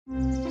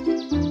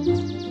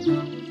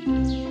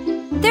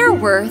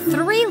were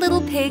 3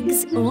 little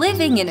pigs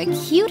living in a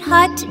cute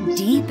hut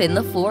deep in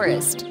the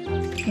forest.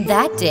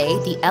 That day,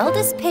 the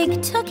eldest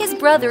pig took his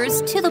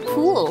brothers to the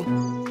pool.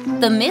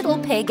 The middle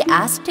pig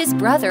asked his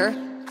brother,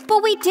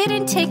 "But we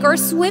didn't take our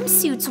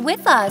swimsuits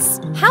with us.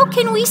 How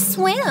can we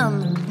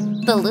swim?"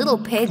 The little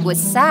pig was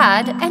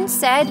sad and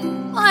said,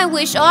 "I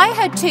wish I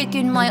had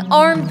taken my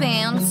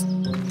armbands."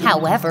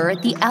 However,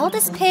 the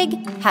eldest pig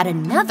had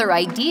another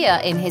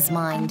idea in his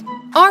mind.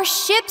 "Our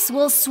ships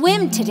will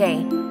swim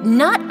today,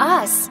 not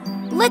us.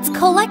 Let's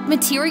collect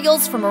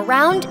materials from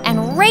around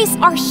and race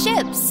our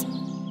ships."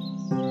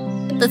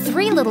 The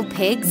 3 little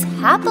pigs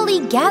happily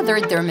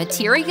gathered their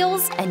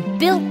materials and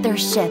built their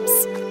ships.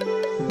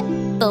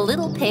 The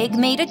little pig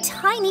made a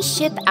tiny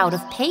ship out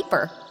of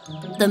paper.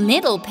 The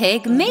middle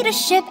pig made a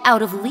ship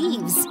out of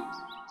leaves.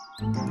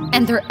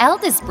 And their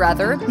eldest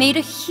brother made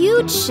a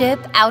huge ship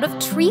out of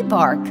tree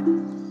bark.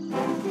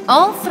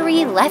 All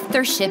 3 left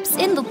their ships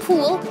in the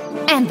pool,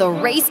 and the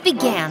race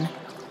began.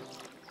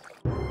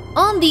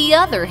 On the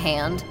other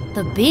hand,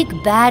 the big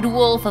bad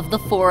wolf of the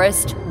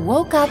forest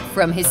woke up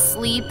from his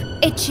sleep,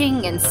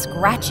 itching and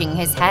scratching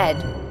his head.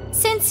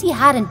 Since he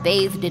hadn't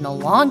bathed in a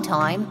long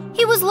time,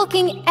 he was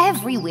looking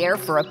everywhere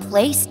for a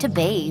place to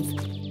bathe.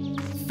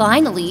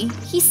 Finally,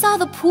 he saw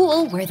the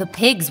pool where the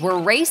pigs were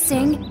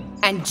racing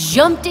and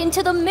jumped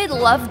into the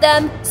middle of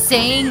them,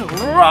 saying,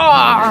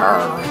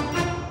 "Roar!"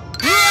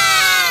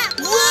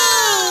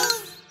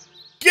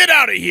 Get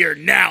out of here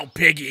now,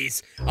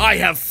 piggies! I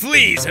have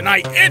fleas and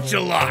I itch a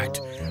lot.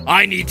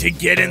 I need to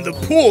get in the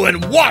pool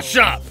and wash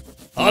up.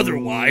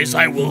 Otherwise,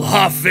 I will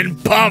huff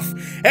and puff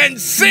and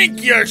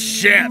sink your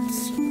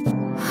ships.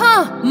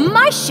 "Huh,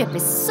 my ship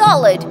is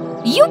solid.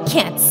 You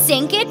can't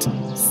sink it,"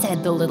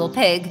 said the little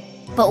pig.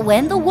 But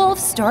when the wolf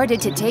started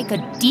to take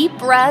a deep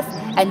breath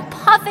and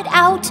puff it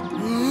out,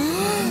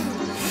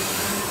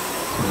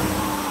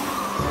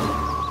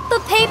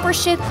 the paper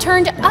ship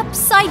turned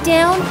upside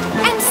down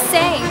and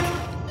sank.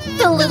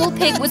 The little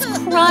pig was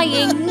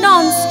crying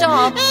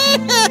non-stop.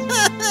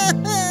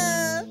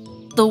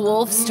 The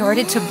wolf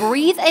started to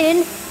breathe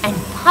in and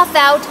puff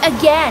out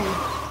again.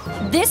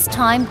 This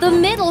time, the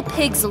middle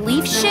pig's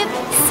leaf ship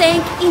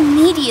sank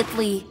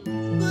immediately.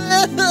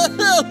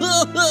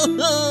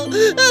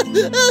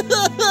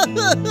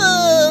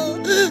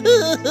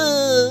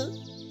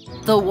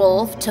 The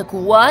wolf took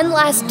one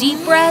last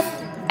deep breath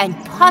and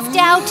puffed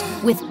out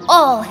with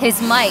all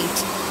his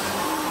might.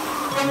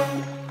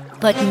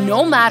 But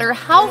no matter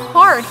how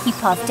hard he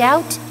puffed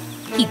out,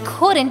 he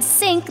couldn't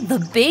sink the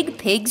big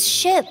pig's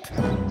ship.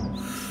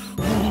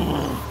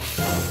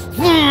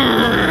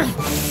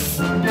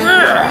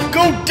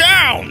 Go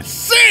down!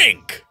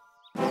 Sink!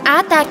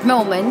 At that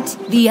moment,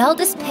 the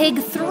eldest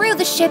pig threw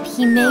the ship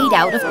he made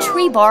out of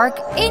tree bark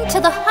into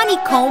the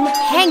honeycomb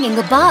hanging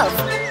above.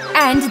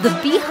 And the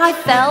beehive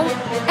fell,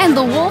 and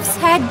the wolf's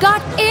head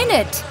got in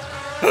it.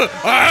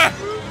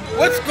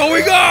 What's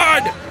going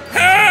on?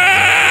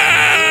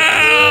 Help!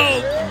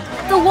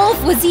 The wolf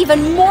was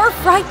even more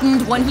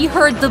frightened when he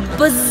heard the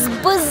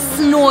buzz-buzz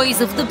noise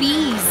of the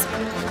bees.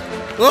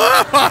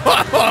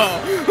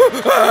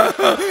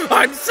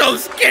 I'm so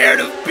scared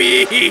of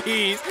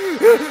bees!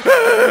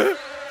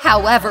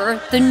 However,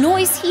 the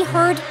noise he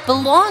heard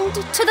belonged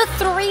to the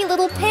 3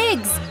 little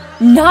pigs,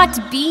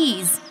 not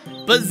bees.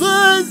 Buzz,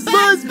 buzz,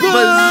 buzz,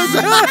 buzz!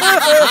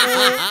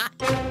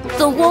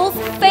 The wolf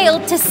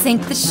failed to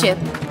sink the ship,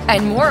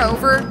 and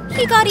moreover,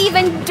 he got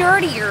even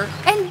dirtier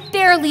and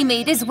barely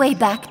made his way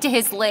back to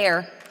his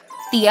lair.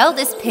 The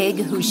eldest pig,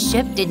 whose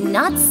ship did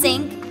not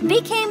sink,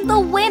 became the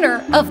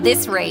winner of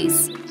this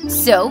race.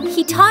 So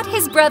he taught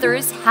his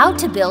brothers how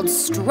to build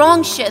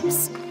strong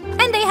ships,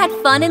 and they had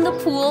fun in the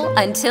pool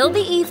until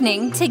the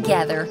evening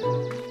together.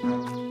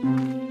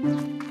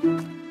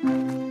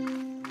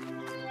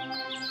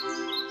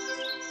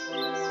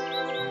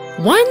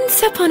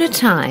 Once upon a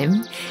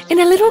time, in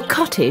a little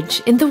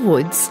cottage in the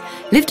woods,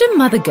 lived a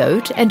mother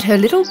goat and her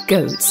little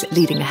goats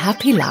leading a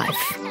happy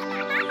life.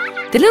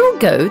 The little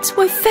goats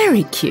were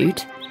very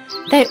cute.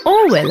 They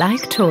all were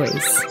like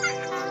toys.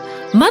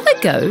 Mother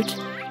goat,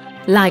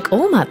 like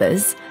all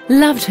mothers,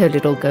 loved her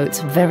little goats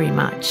very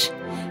much.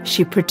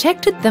 She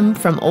protected them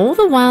from all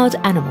the wild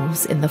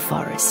animals in the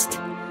forest.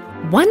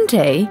 One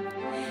day,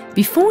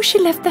 before she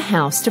left the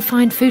house to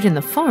find food in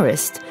the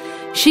forest,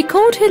 she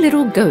called her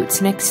little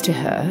goats next to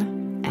her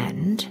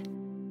and...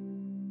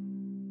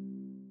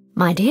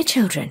 "My dear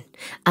children,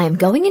 I am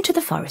going into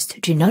the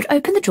forest. Do not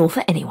open the door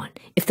for anyone.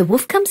 If the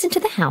wolf comes into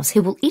the house, he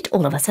will eat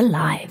all of us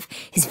alive.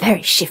 He's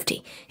very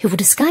shifty. He will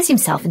disguise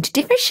himself into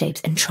different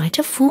shapes and try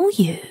to fool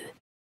you."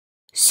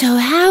 "So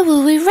how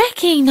will we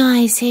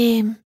recognize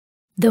him?"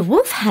 "The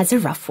wolf has a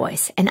rough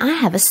voice, and I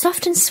have a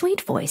soft and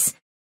sweet voice.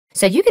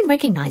 So you can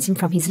recognize him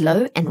from his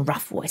low and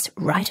rough voice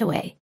right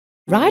away."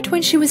 Right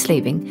when she was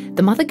leaving,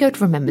 the mother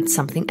goat remembered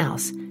something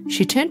else.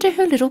 She turned to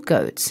her little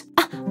goats.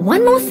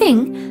 "One more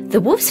thing. The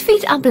wolf's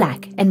feet are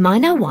black and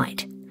mine are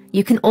white.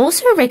 You can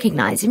also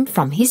recognize him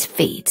from his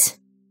feet."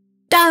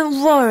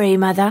 "Don't worry,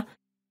 Mother.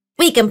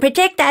 We can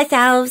protect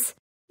ourselves.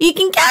 You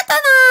can count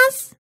on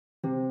us."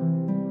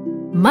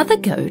 Mother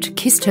Goat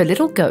kissed her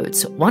little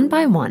goats one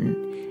by one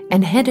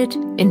and headed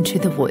into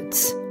the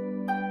woods.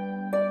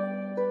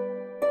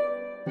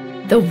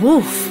 The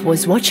wolf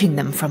was watching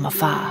them from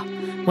afar.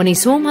 When he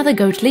saw Mother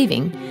Goat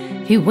leaving,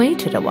 he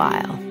waited a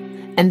while,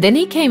 and then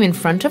he came in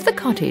front of the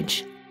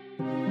cottage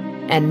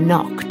and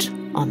knocked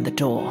on the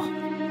door.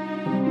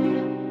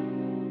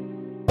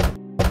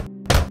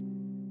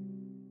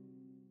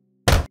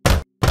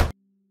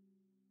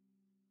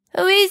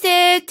 Who is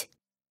it?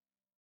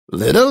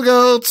 Little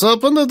goats,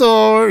 open the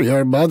door.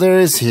 Your mother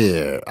is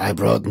here. I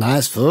brought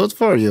nice food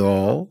for you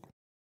all.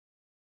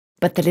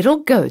 But the little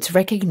goats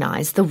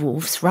recognized the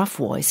wolf's rough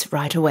voice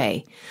right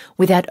away.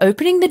 Without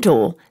opening the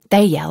door,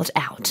 they yelled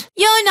out,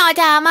 You're not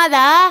our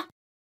mother.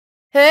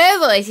 Her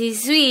voice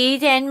is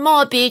sweet and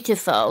more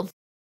beautiful.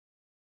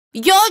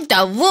 You're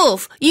the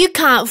wolf. You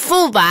can't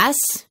fool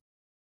us.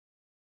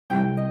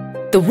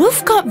 The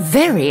wolf got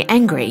very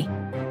angry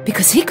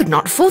because he could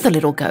not fool the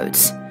little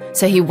goats.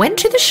 So he went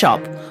to the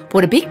shop,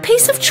 bought a big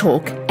piece of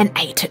chalk and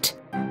ate it.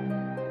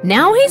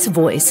 Now his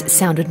voice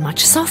sounded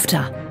much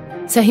softer.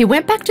 So he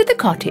went back to the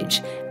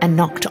cottage and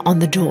knocked on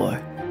the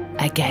door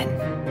again.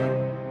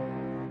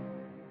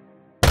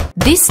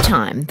 This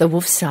time the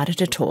wolf started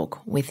to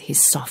talk with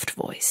his soft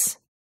voice.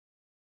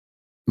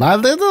 My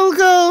little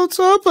goats,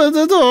 open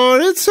the door.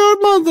 It's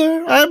your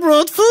mother. I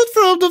brought food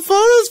from the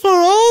forest for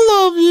all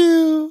of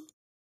you.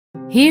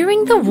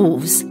 Hearing the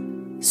wolf's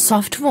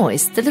soft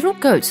voice, the little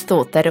goats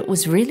thought that it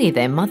was really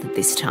their mother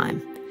this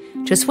time.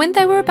 Just when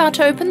they were about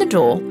to open the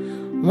door,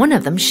 one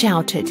of them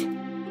shouted,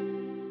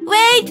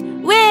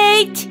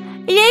 Wait!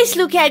 Let's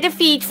look at the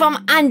feet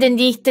from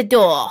underneath the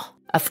door.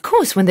 Of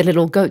course, when the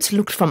little goats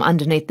looked from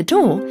underneath the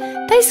door,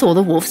 they saw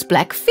the wolf's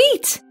black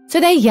feet. So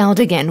they yelled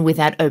again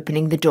without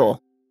opening the door.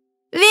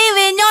 We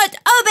will not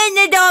open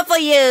the door for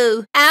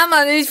you. Our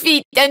mother's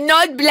feet are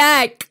not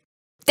black.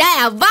 They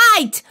are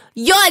white.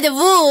 You're the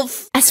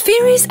wolf. As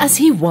furious as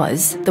he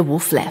was, the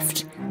wolf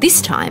left.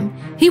 This time,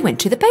 he went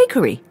to the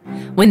bakery.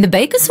 When the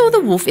baker saw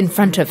the wolf in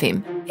front of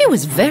him, he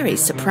was very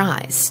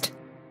surprised.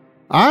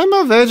 I'm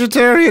a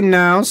vegetarian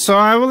now, so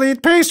I will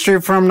eat pastry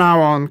from now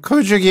on.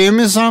 Could you give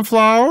me some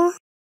flour?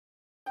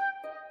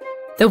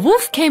 The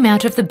wolf came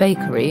out of the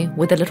bakery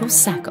with a little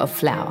sack of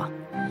flour.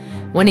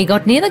 When he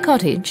got near the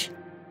cottage,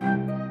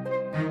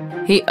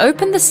 he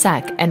opened the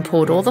sack and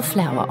poured all the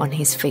flour on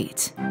his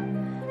feet.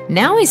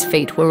 Now his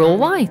feet were all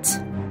white.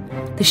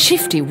 The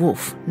shifty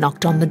wolf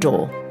knocked on the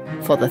door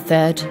for the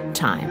third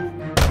time.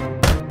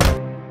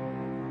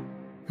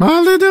 My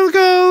little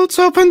goats,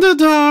 open the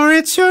door.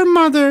 It's your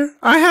mother.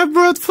 I have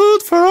brought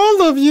food for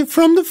all of you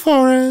from the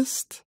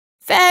forest.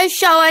 First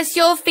show us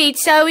your feet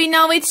so we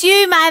know it's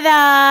you,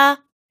 mother.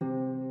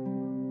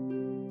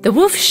 The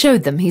wolf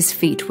showed them his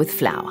feet with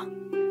flour.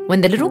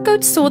 When the little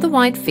goats saw the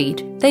white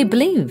feet, they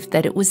believed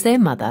that it was their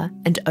mother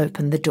and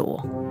opened the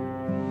door.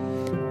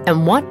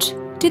 And what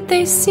did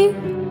they see?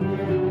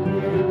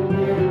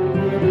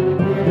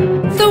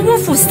 The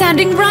wolf was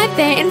standing right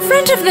there in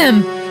front of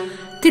them.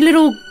 The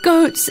little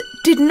goats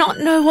did not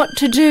know what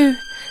to do.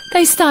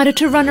 They started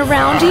to run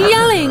around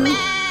yelling.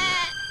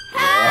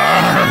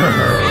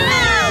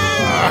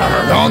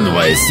 Don't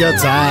waste your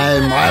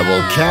time. I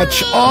will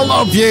catch all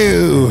of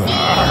you.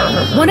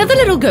 One of the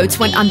little goats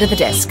went under the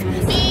desk.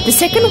 The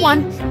second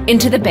one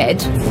into the bed.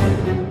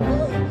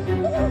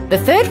 The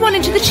third one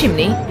into the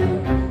chimney.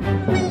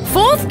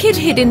 Fourth kid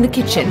hid in the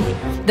kitchen.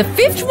 The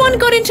fifth one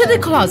got into the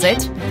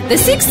closet. The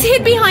sixth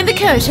hid behind the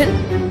curtain.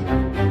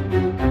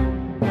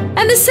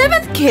 And the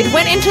seventh kid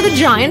went into the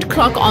giant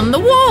clock on the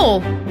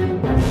wall.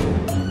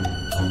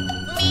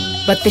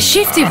 But the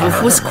shifty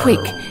wolf was quick,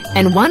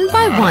 and one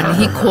by one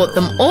he caught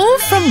them all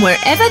from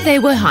wherever they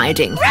were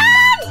hiding.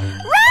 Run!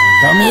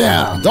 Come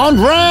here. Don't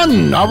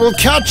run. I will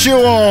catch you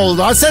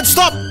all. I said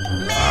stop.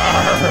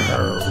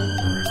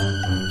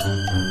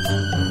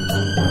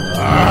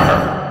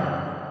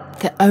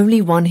 The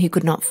only one he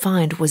could not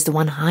find was the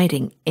one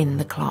hiding in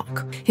the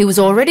clock. He was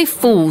already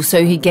full,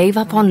 so he gave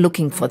up on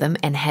looking for them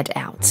and head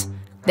out.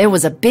 There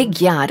was a big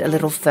yard a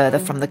little further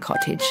from the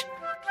cottage.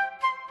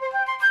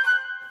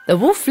 The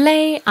wolf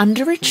lay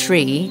under a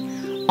tree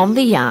on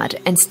the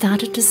yard and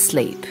started to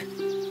sleep,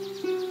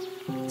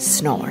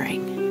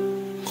 snoring.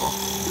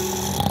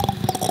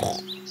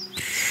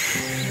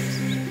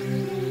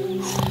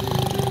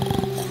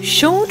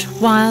 Short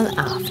while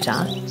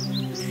after,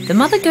 the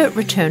mother goat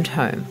returned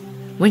home.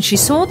 When she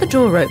saw the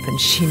door open,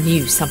 she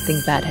knew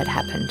something bad had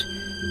happened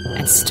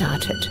and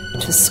started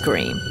to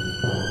scream.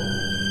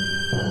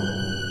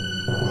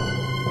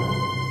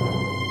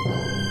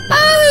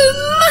 Oh,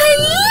 my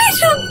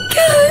little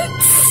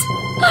goats!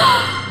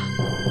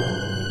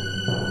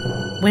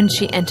 When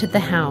she entered the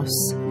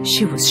house,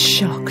 she was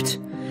shocked.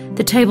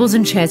 The tables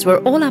and chairs were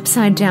all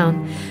upside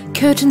down.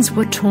 Curtains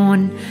were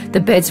torn. The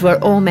beds were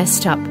all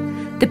messed up.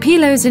 The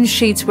pillows and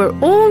sheets were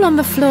all on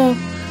the floor.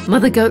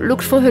 Mother Goat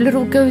looked for her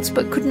little goats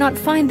but could not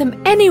find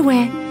them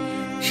anywhere.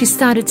 She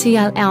started to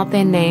yell out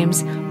their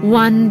names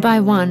one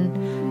by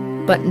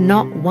one, but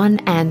not one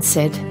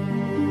answered.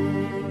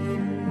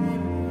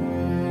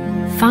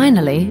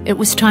 Finally, it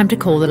was time to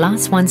call the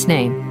last one's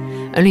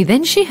name. Only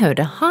then she heard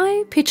a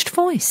high-pitched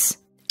voice.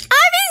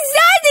 I'm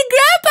inside the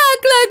grandpa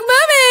clock,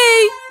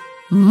 Mummy!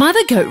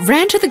 Mother Goat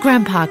ran to the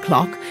grandpa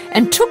clock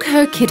and took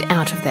her kid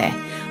out of there.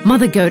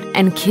 Mother Goat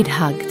and kid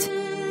hugged.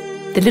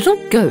 The little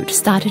goat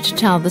started to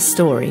tell the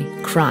story,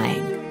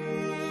 crying.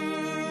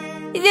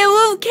 The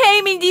wolf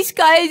came in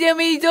disguise and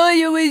we thought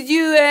it was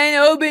you and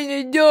opened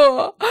the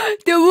door.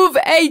 The wolf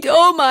ate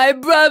all my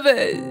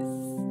brothers.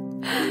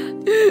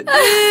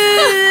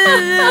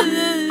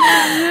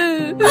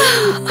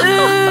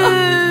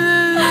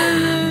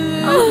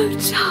 Oh,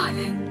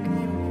 darling.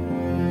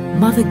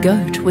 Mother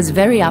Goat was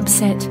very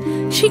upset.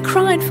 She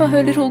cried for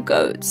her little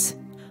goats.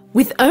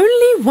 With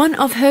only one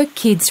of her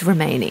kids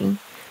remaining,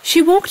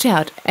 she walked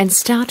out and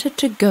started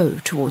to go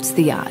towards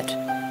the yard.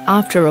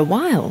 After a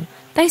while,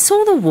 they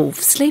saw the wolf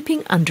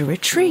sleeping under a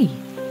tree.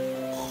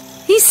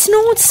 He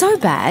snored so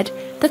bad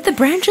that the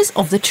branches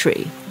of the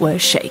tree were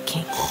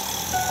shaking.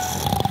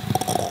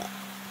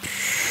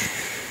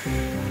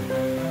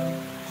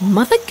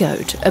 Mother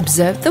Goat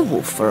observed the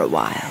wolf for a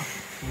while.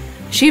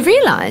 She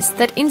realized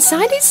that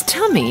inside his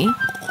tummy,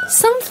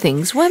 some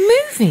things were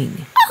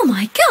moving. Oh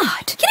my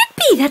God! Can it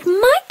be that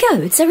my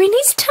goats are in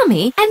his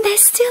tummy and they're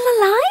still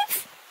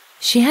alive?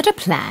 She had a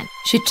plan.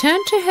 She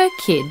turned to her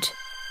kid.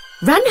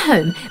 Run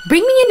home,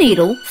 bring me a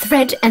needle,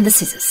 thread and the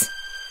scissors.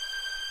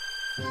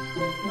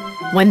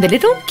 When the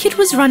little kid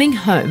was running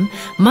home,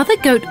 Mother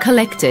Goat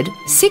collected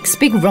 6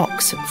 big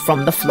rocks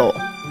from the floor.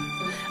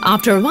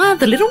 After a while,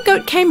 the little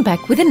goat came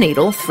back with a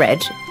needle,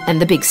 thread and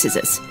the big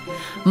scissors.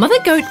 Mother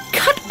Goat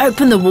cut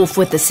open the wolf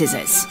with the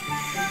scissors.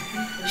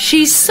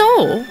 She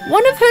saw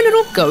one of her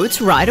little goats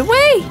right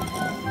away.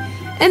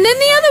 And then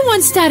the other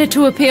ones started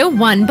to appear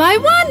one by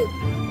one.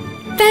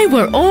 They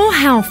were all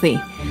healthy.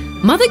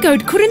 Mother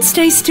Goat couldn't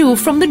stay still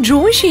from the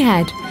joy she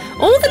had.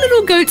 All the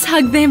little goats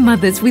hugged their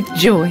mothers with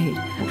joy.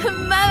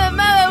 Mama,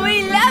 Mama,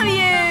 we love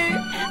you!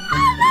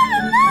 Oh,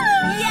 Mama,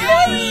 Mama!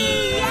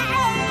 Yay!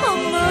 Oh,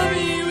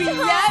 Mommy, we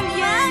love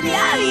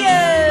you!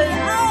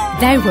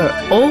 They were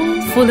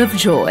all full of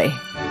joy.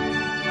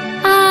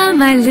 Ah,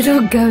 my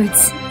little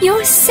goats,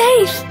 you're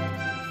safe.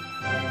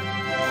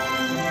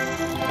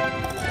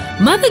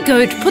 Mother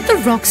Goat put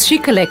the rocks she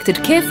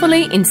collected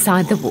carefully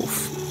inside the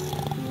wolf.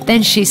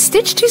 Then she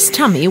stitched his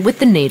tummy with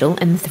the needle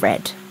and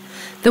thread.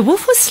 The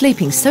wolf was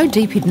sleeping so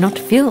deep he did not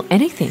feel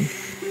anything.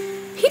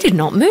 He did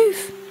not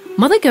move.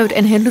 Mother Goat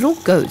and her little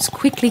goats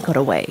quickly got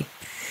away.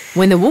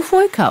 When the wolf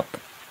woke up,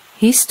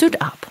 he stood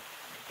up.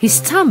 His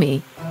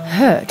tummy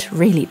hurt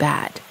really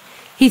bad.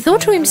 He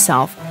thought to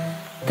himself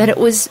that it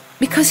was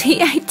because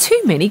he ate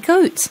too many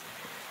goats.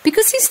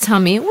 Because his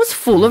tummy was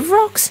full of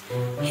rocks,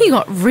 he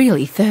got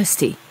really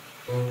thirsty.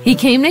 He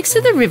came next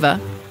to the river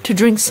to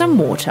drink some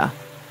water.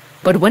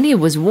 But when he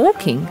was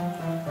walking,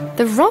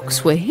 the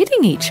rocks were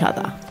hitting each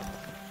other.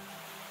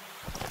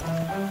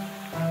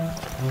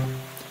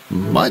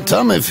 My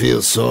tummy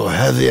feels so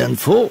heavy and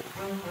full.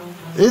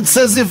 It's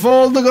as if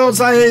all the goats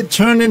I ate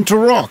turned into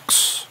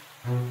rocks.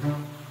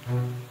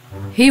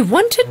 He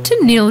wanted to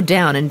kneel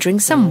down and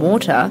drink some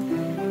water.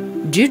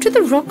 Due to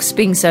the rocks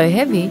being so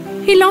heavy,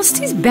 he lost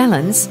his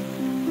balance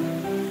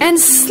and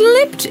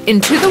slipped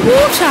into the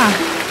water.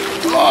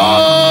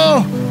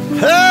 Oh!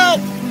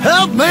 Help!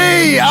 Help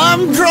me!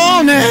 I'm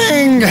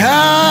drowning!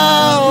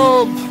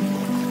 Help!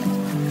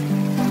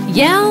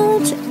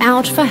 Yelled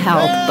out for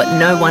help, but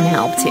no one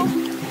helped him.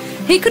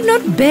 He could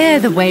not bear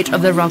the weight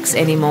of the rocks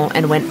anymore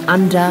and went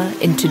under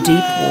into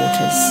deep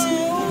waters.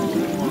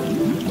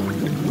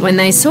 When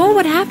they saw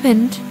what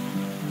happened,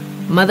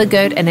 Mother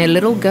Goat and her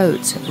little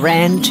goats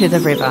ran to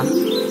the river.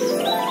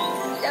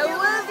 The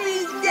wolf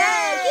is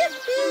dead!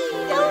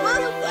 Yippee! The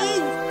wolf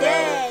is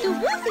dead! The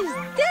wolf is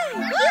dead!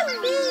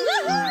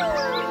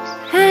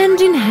 Yippee!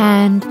 Hand in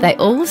hand, they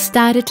all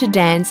started to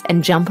dance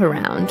and jump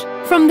around.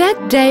 From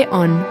that day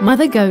on,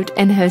 Mother Goat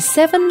and her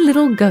 7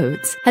 little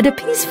goats had a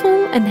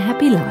peaceful and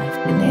happy life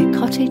in their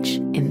cottage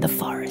in the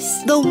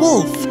forest. The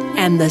Wolf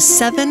and the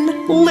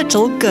 7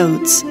 Little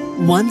Goats.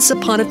 Once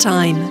upon a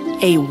time,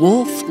 a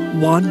wolf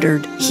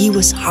wandered. He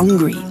was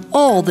hungry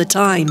all the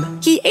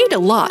time. He ate a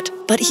lot,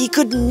 but he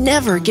could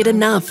never get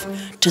enough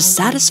to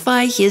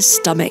satisfy his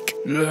stomach.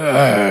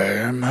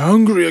 I'm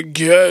hungry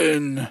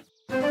again.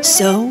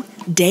 So,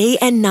 day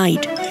and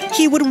night,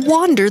 he would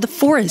wander the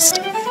forest,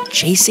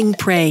 chasing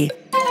prey.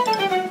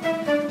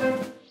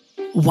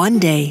 One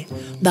day,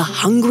 the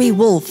hungry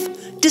wolf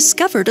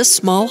discovered a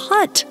small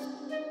hut.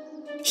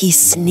 He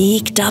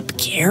sneaked up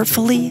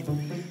carefully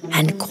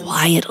and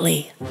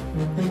quietly.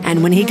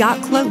 And when he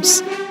got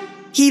close,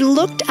 he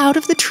looked out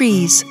of the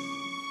trees,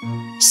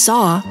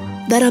 saw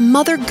that a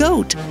mother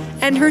goat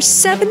and her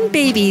 7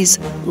 babies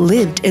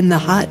lived in the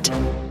hut.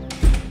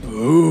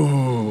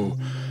 Oh,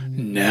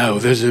 now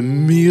there's a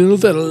meal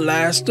that'll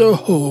last a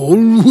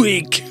whole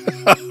week.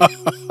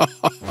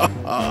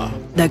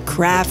 The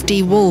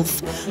crafty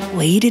wolf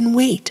laid in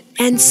wait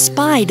and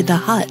spied the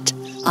hut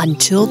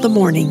until the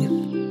morning.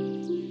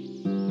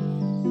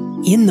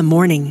 In the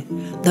morning,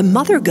 the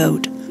mother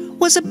goat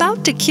was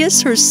about to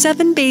kiss her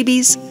 7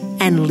 babies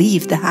and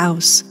leave the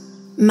house.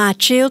 "My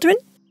children,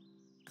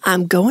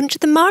 I'm going to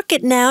the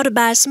market now to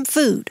buy some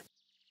food.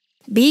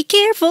 Be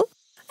careful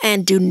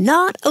and do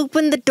not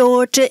open the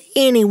door to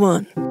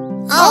anyone."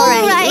 All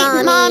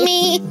right,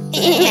 Mommy.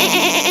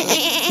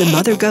 The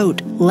mother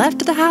goat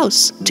left the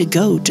house to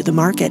go to the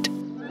market.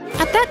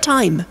 At that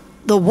time,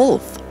 the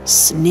wolf,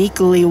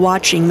 sneakily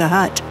watching the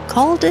hut,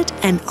 called it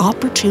an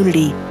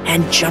opportunity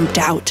and jumped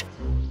out.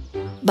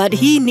 But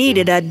he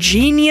needed a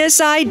genius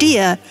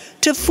idea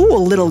to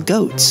fool little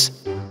goats.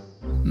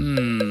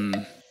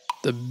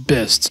 The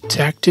best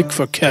tactic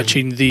for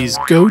catching these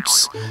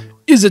goats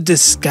is a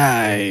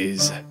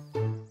disguise.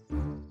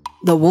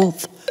 The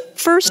wolf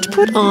first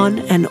put on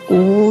an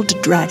old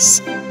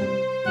dress.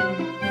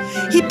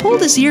 He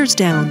pulled his ears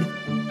down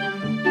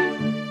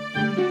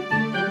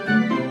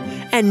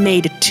and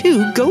made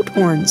 2 goat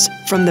horns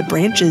from the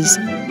branches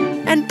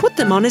and put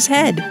them on his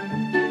head.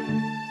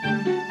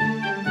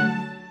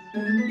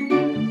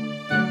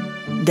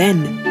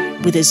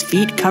 Then, with his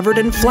feet covered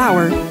in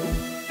flour,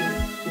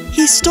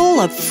 he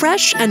stole a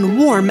fresh and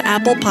warm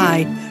apple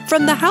pie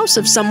from the house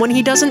of someone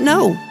he doesn't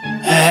know.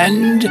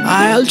 And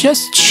I'll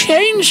just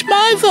change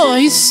my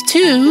voice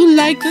too,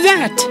 like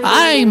that.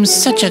 I'm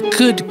such a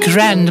good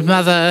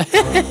grandmother.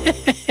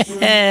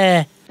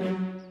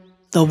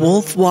 The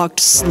wolf walked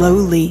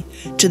slowly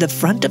to the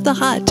front of the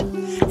hut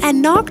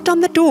and knocked on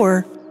the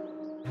door.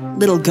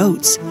 Little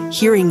goats,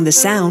 hearing the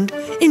sound,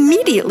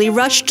 immediately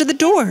rushed to the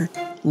door.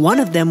 One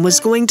of them was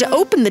going to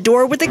open the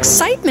door with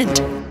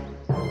excitement.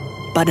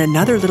 But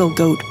another little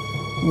goat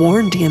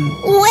warned him.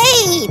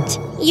 Wait!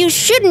 You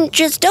shouldn't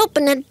just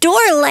open a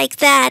door like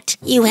that.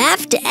 You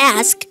have to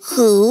ask,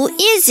 who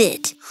is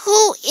it?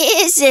 Who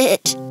is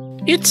it?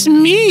 It's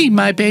me,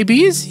 my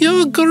babies,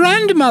 your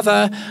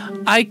grandmother.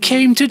 I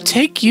came to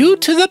take you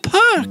to the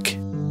park.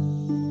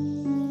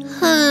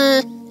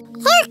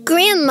 Our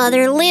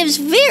grandmother lives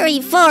very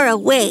far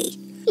away.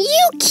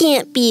 You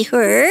can't be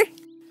her.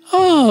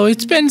 Oh,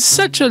 it's been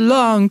such a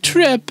long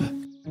trip.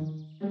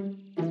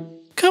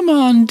 Come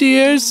on,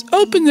 dears,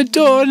 open the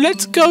door,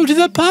 let's go to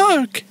the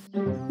park.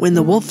 When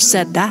the wolf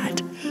said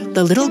that,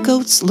 the little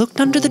goats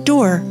looked under the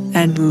door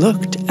and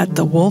looked at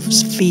the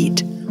wolf's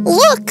feet.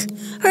 Look,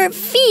 her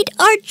feet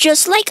are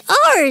just like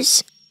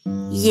ours.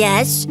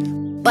 Yes,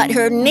 but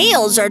her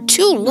nails are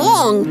too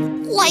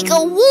long, like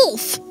a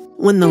wolf.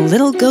 When the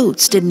little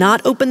goats did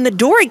not open the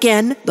door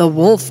again, the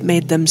wolf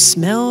made them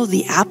smell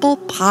the apple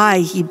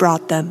pie he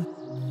brought them.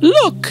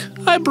 Look,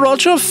 I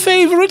brought your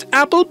favorite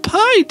apple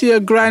pie, dear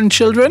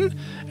grandchildren,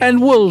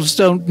 and wolves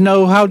don't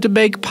know how to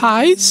make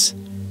pies.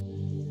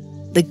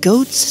 The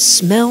goats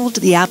smelled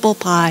the apple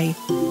pie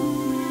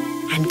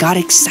and got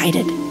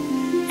excited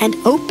and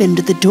opened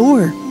the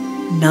door.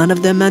 None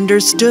of them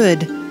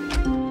understood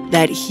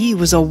that he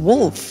was a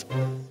wolf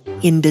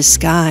in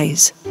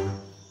disguise.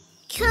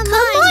 Come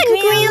on,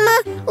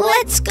 Grandma.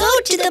 Let's go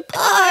to the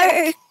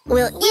park.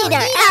 We'll eat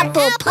our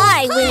apple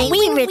pie when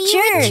we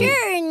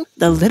return.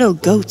 The little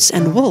goats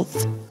and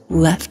wolf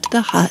left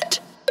the hut.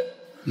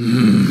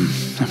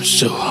 I'm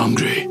so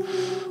hungry.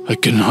 I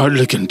can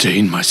hardly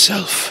contain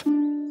myself.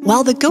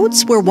 While the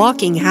goats were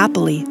walking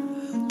happily,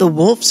 the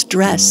wolf's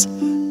dress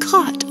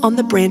caught on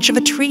the branch of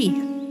a tree.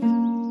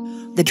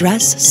 The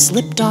dress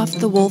slipped off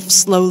the wolf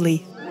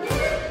slowly,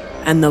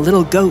 and the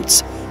little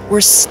goats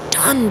were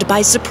stunned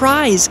by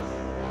surprise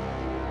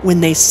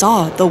when they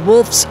saw the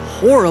wolf's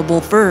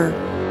horrible fur.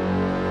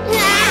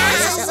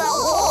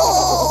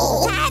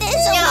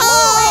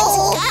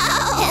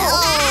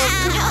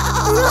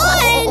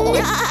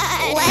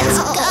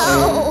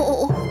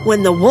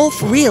 When the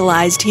wolf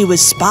realized he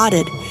was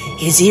spotted,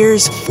 his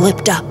ears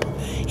flipped up,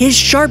 his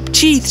sharp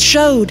teeth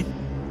showed,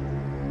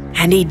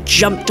 and he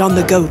jumped on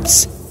the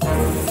goats.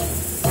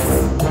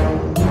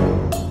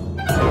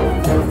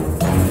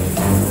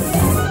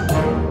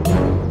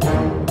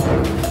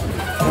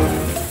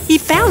 He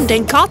found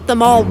and caught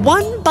them all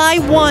one by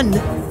one.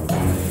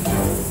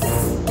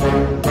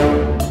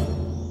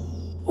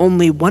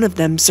 Only one of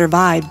them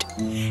survived,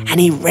 and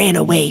he ran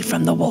away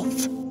from the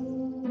wolf.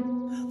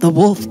 The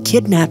wolf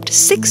kidnapped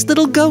 6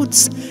 little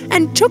goats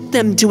and took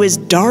them to his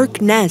dark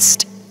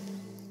nest.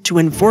 To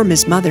inform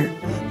his mother,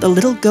 the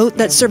little goat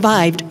that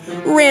survived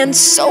ran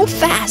so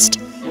fast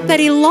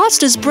that he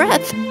lost his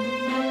breath.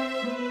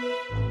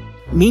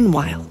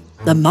 Meanwhile,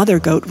 the mother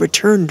goat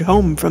returned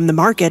home from the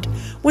market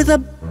with a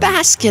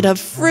basket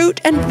of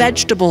fruit and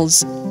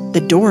vegetables.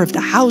 The door of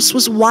the house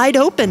was wide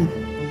open.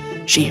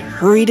 She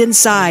hurried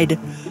inside,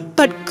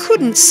 but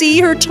couldn't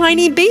see her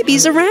tiny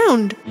babies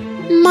around.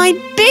 "My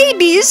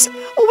babies!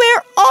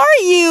 Where are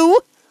you?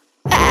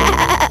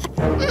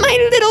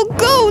 My little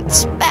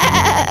goats!"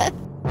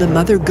 The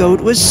mother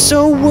goat was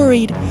so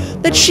worried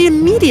that she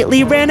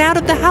immediately ran out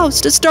of the house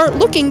to start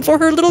looking for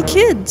her little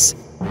kids.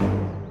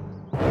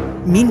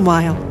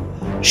 Meanwhile,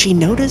 she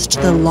noticed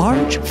the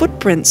large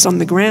footprints on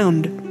the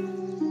ground.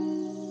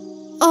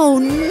 "Oh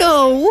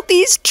no,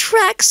 these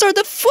tracks are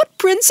the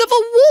footprints of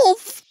a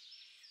wolf!"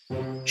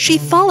 She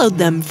followed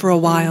them for a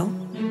while,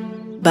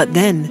 but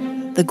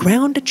then the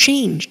ground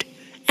changed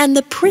and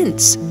the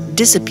prints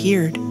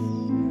disappeared.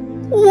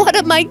 What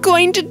am I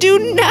going to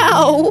do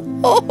now?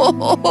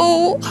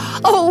 Oh,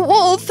 a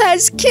wolf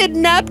has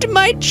kidnapped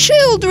my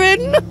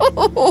children.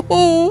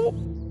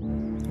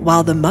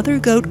 While the mother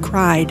goat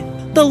cried,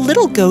 the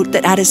little goat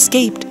that had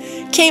escaped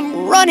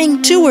came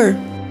running to her.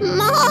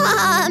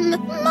 Mom!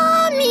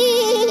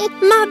 Mommy!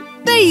 My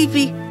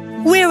baby,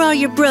 where are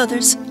your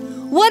brothers?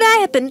 What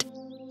happened?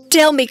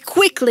 Tell me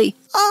quickly.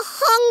 A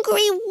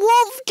hungry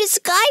wolf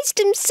disguised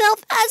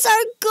himself as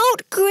our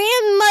goat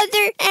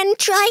grandmother and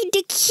tried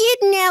to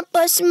kidnap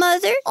us,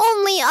 Mother.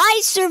 Only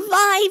I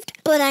survived,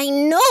 but I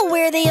know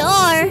where they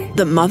are.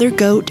 The mother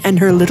goat and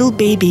her little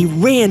baby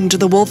ran to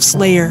the wolf's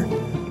lair.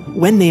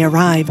 When they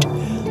arrived,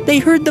 they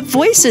heard the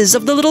voices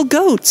of the little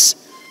goats.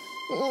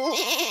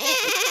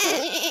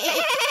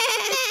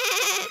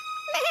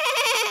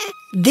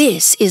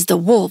 This is the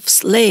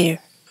wolf's lair.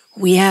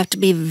 We have to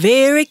be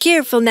very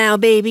careful now,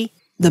 baby.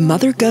 The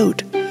mother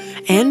goat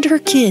and her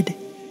kid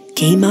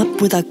came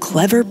up with a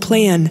clever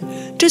plan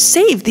to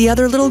save the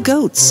other little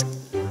goats.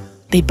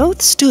 They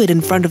both stood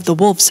in front of the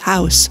wolf's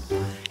house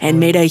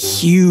and made a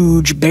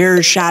huge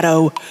bear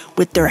shadow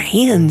with their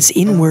hands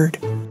inward.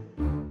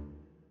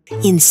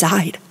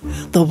 Inside,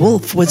 the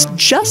wolf was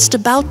just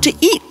about to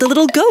eat the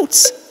little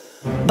goats,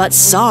 but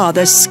saw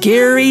the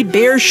scary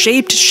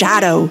bear-shaped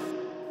shadow.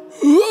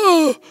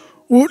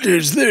 What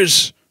is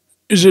this?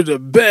 Is it a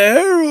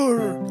bear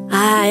or?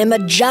 I am a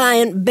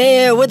giant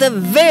bear with a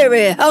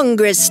very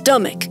hungry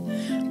stomach.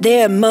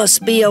 There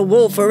must be a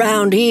wolf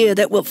around here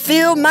that will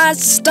fill my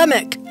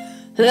stomach.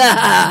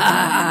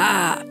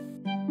 Oh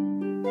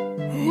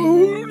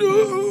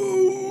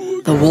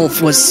no! The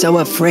wolf was so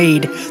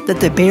afraid that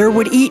the bear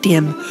would eat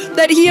him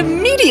that he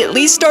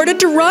immediately started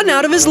to run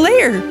out of his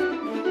lair.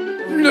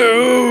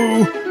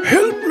 No!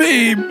 Help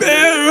me,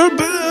 bear,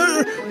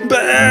 bear,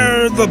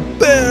 bear! The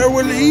bear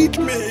will eat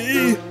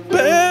me!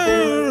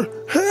 Bear,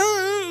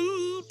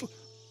 help!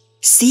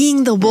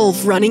 Seeing the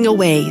wolf running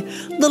away,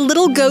 the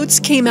little goats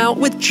came out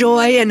with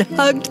joy and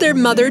hugged their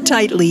mother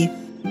tightly.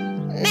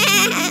 Meh,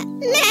 meh.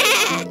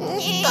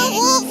 The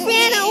wolf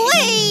ran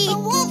away. The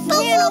wolf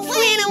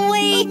ran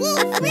away. The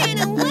wolf ran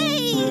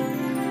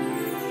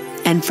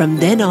away. And from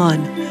then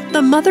on,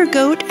 the mother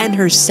goat and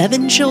her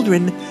 7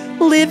 children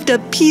lived a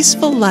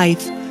peaceful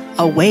life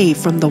away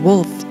from the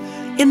wolf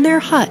in their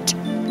hut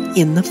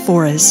in the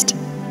forest.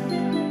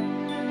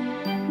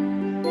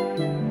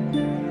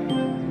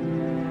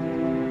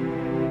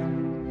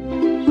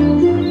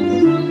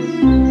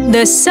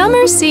 The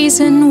summer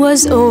season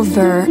was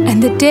over,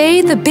 and the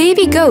day the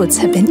baby goats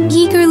have been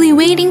eagerly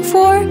waiting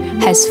for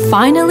has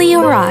finally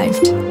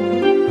arrived.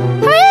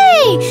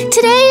 Hooray!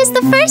 Today is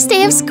the first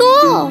day of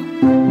school.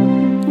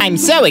 I'm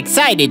so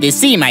excited to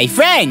see my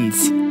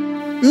friends.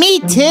 Me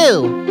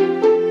too.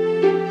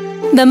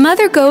 The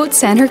mother goat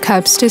sent her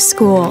cubs to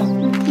school.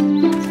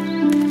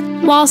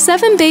 While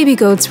 7 baby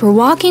goats were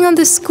walking on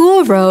the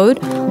school road,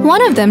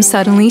 one of them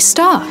suddenly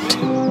stopped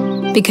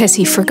because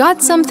he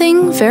forgot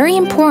something very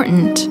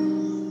important.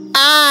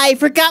 I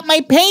forgot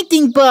my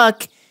painting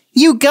book.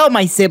 You go,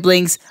 my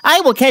siblings. I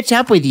will catch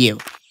up with you.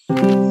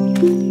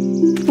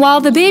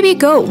 While the baby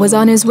goat was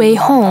on his way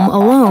home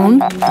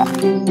alone,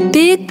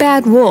 Big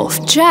Bad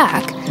Wolf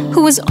Jack,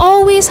 who was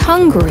always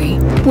hungry,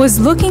 was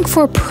looking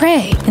for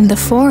prey in the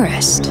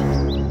forest.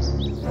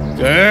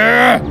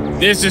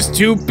 This is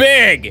too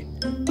big.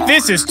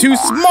 This is too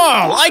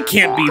small. I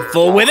can't be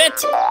full with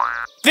it.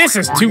 This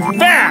is too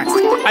fast.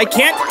 I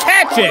can't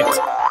catch it.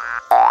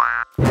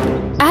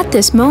 At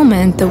this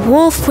moment, the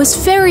wolf was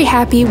very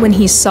happy when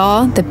he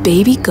saw the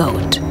baby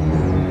goat.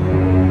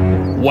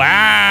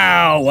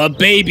 Wow, a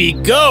baby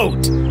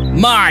goat.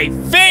 My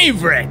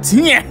favorite.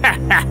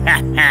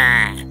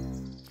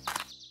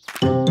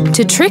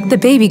 To trick the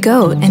baby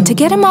goat and to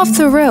get him off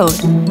the road,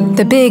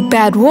 the Big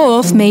Bad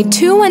Wolf made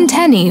 2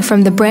 antennae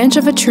from the branch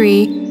of a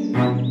tree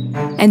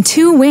and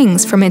 2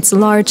 wings from its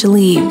large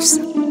leaves.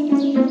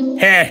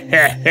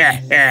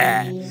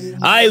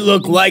 I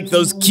look like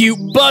those cute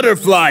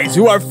butterflies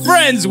who are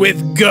friends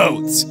with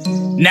goats.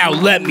 Now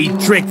let me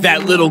trick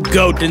that little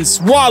goat and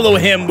swallow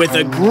him with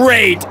a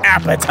great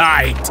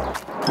appetite.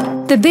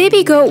 The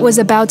baby goat was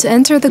about to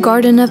enter the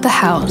garden of the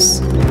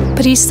house,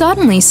 but he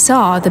suddenly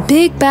saw the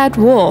Big Bad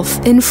Wolf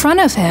in front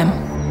of him.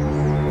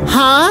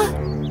 Huh?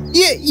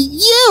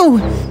 You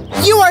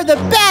are the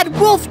Bad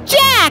Wolf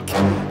Jack!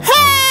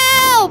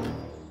 Help!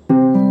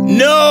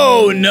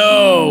 No,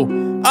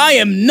 I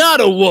am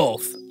not a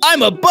wolf.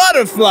 I'm a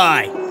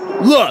butterfly.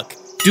 Look,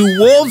 do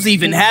wolves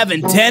even have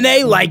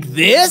antennae like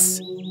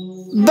this?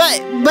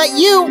 But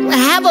you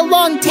have a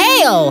long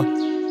tail.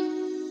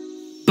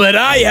 But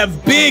I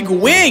have big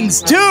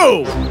wings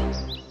too.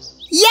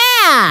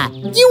 Yeah,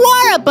 you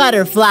are a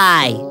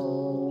butterfly.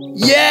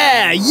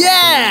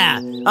 Yeah.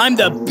 I'm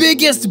the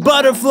biggest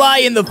butterfly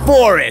in the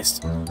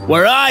forest.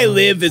 Where I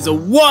live is a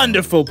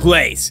wonderful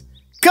place.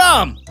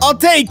 Come, I'll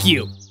take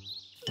you.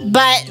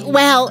 But,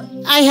 well,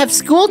 I have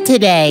school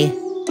today.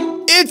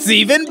 It's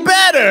even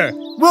better.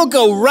 We'll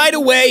go right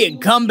away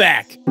and come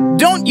back.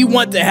 Don't you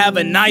want to have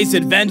a nice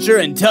adventure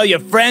and tell your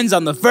friends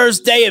on the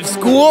first day of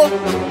school?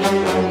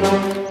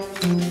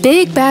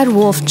 Big Bad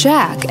Wolf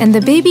Jack and the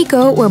baby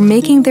goat were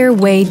making their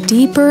way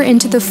deeper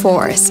into the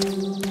forest,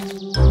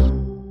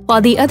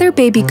 while the other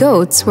baby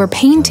goats were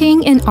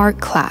painting in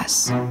art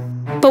class.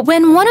 But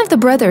when one of the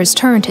brothers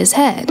turned his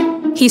head,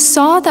 he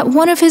saw that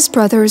one of his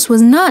brothers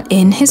was not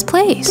in his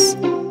place.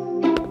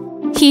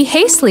 He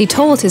hastily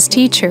told his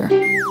teacher,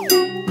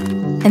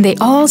 and they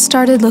all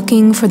started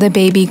looking for the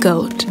baby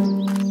goat.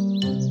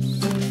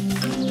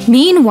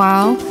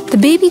 Meanwhile, the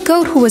baby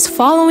goat who was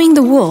following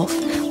the wolf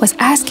was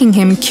asking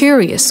him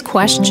curious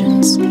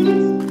questions.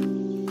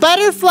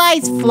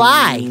 Butterflies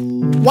fly.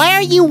 Why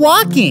are you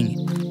walking?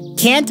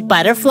 Can't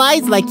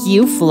butterflies like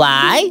you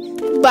fly?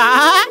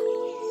 Bah!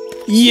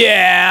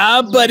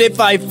 Yeah, but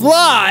if I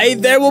fly,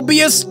 there will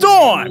be a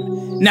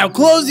storm. Now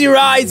close your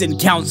eyes and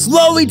count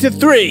slowly to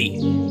 3.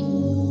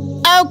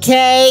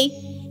 Okay.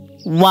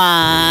 1.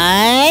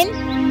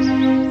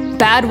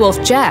 Bad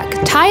Wolf Jack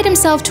tied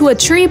himself to a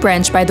tree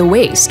branch by the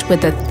waist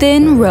with a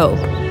thin rope.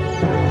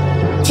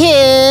 2.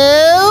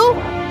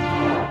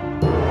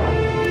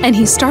 And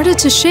he started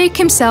to shake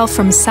himself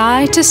from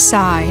side to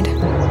side. 3.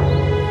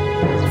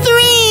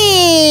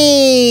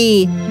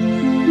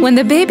 When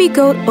the baby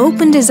goat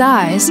opened his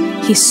eyes,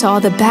 he saw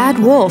the bad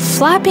wolf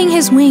flapping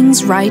his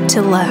wings right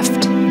to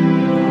left.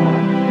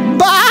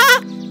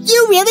 Bah!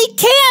 You really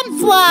can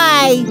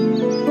fly!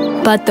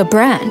 But the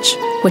branch,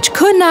 which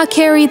could not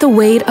carry the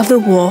weight of the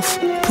wolf,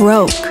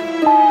 broke.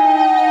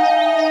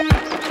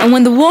 And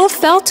when the wolf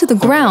fell to the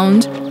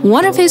ground,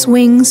 one of his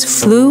wings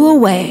flew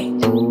away.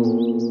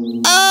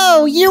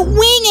 Oh, your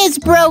wing is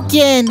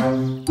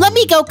broken! Let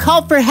me go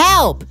call for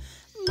help!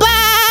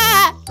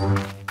 Bah!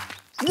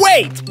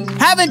 Wait!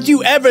 Haven't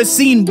you ever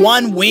seen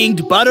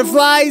one-winged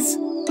butterflies?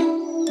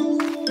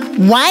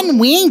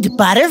 One-winged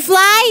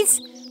butterflies?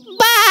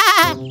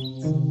 Bah!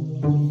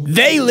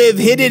 They live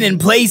hidden in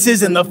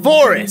places in the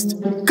forest.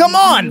 Come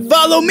on,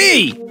 follow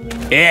me!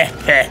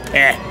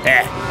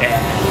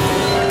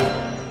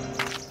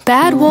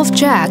 Bad Wolf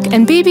Jack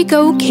and Baby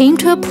Goat came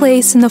to a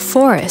place in the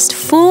forest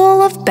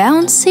full of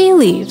bouncy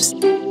leaves.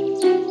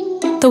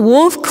 The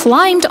wolf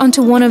climbed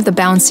onto one of the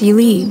bouncy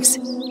leaves.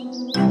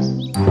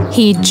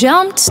 He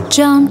jumped,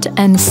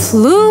 and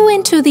flew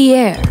into the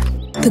air.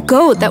 The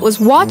goat that was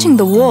watching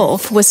the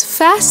wolf was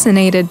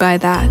fascinated by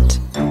that.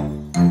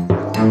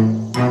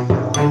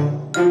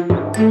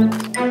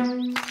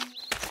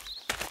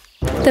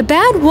 The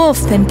bad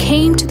wolf then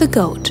came to the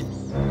goat.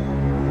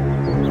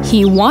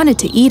 He wanted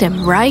to eat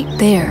him right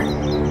there.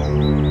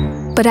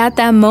 But at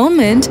that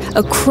moment,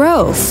 a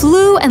crow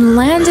flew and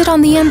landed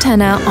on the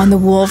antenna on the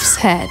wolf's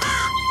head.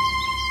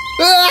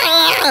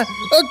 Ah!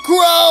 A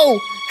crow!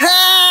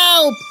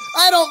 Help!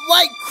 I don't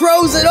like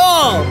crows at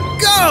all!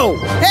 Go!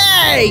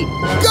 Hey!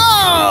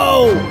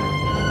 Go!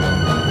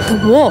 The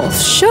wolf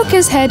shook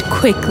his head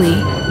quickly,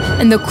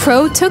 and the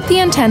crow took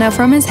the antenna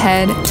from his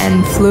head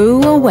and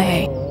flew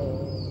away.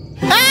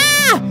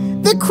 Ah!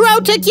 The crow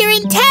took your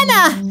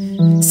antenna!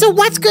 So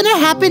what's gonna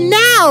happen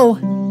now?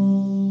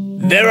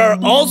 There are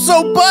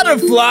also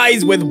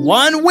butterflies with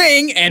one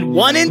wing and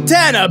one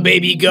antenna,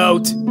 baby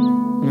goat.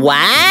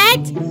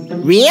 What?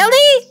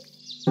 Really?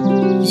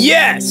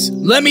 Yes,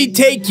 let me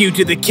take you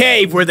to the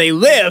cave where they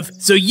live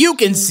so you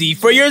can see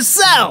for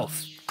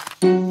yourself.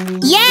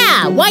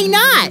 Yeah, why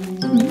not?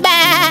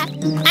 Bah!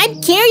 I'm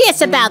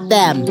curious about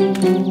them.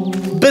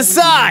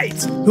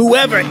 Besides,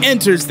 whoever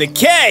enters the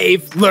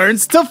cave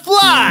learns to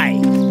fly.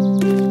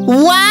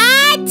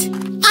 What?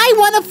 I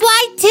want to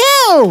fly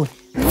too!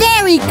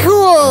 Very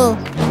cool!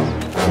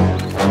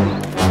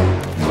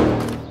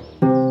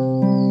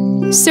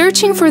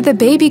 Searching for the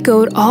baby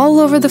goat all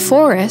over the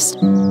forest,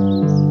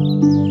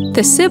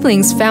 the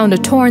siblings found a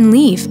torn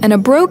leaf and a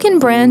broken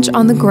branch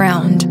on the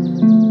ground.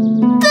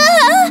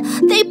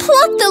 They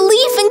plucked the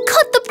leaf and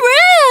cut the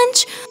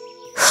branch!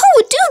 Who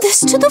would do this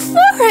to the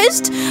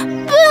forest?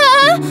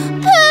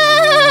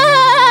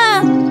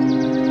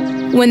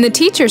 When the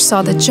teacher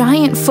saw the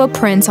giant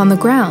footprints on the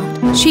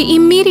ground, she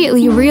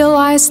immediately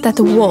realized that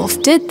the wolf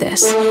did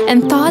this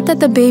and thought that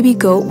the baby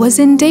goat was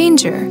in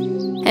danger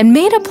and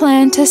made a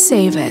plan to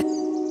save it.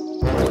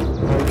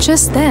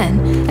 Just then,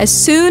 as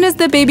soon as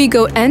the baby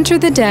goat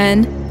entered the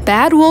den,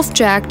 Bad Wolf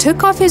Jack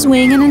took off his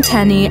wing and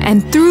antennae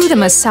and threw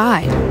them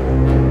aside.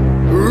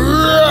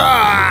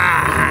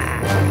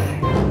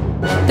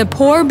 The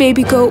poor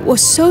baby goat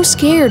was so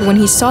scared when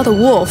he saw the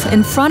wolf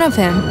in front of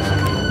him.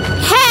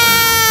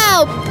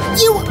 Help!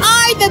 You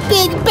are the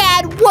big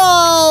bad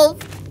wolf!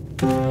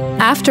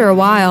 After a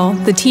while,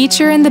 the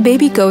teacher and the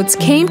baby goats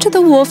came to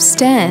the wolf's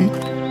den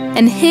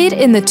and hid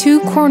in the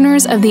 2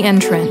 corners of the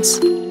entrance.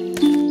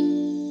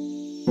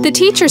 The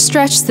teacher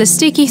stretched the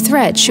sticky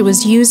thread she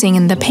was using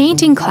in the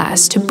painting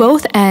class to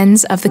both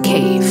ends of the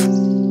cave.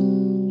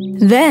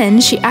 Then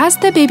she asked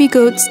the baby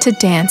goats to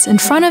dance in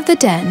front of the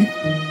den.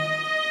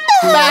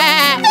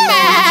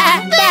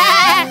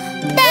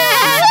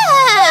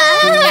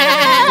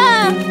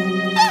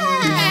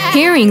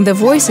 Hearing the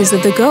voices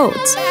of the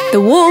goats, the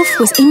wolf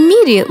was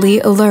immediately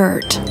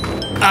alert.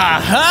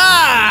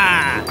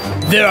 Aha!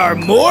 There are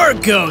more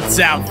goats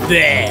out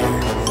there.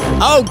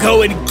 I'll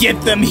go and get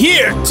them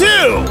here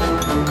too.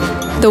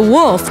 The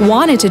wolf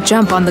wanted to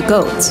jump on the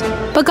goats,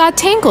 but got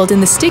tangled in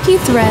the sticky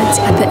threads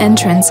at the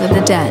entrance of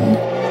the den.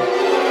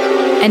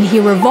 And he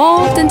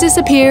revolved and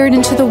disappeared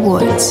into the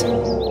woods.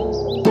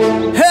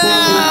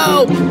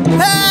 Help!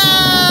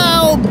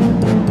 Help!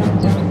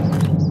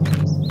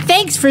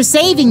 Thanks for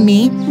saving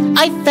me.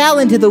 I fell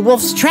into the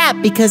wolf's trap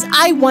because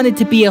I wanted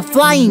to be a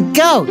flying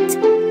goat.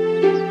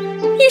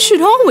 You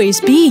should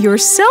always be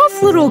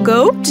yourself, little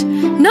goat,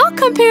 not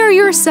compare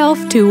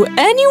yourself to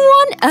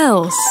anyone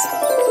else.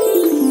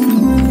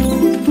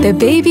 The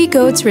baby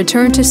goats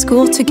returned to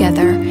school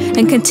together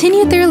and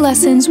continued their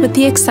lessons with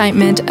the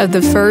excitement of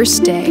the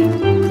first day.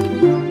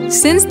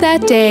 Since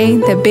that day,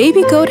 the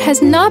baby goat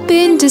has not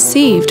been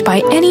deceived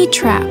by any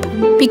trap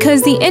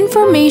because the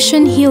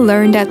information he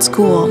learned at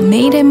school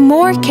made him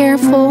more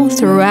careful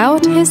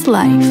throughout his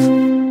life.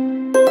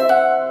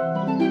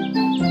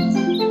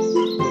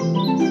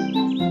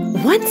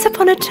 Once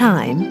upon a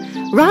time,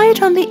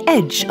 right on the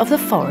edge of the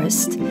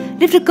forest,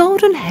 lived a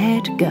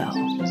golden-haired girl.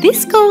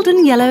 This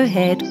golden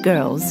yellow-haired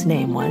girl's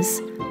name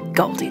was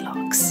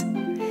Goldilocks.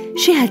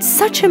 She had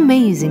such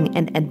amazing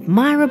and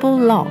admirable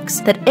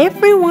locks that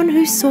everyone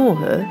who saw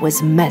her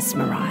was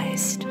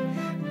mesmerized.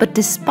 But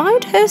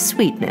despite her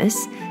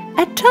sweetness,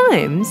 at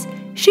times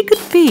she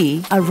could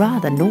be a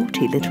rather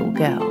naughty little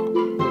girl.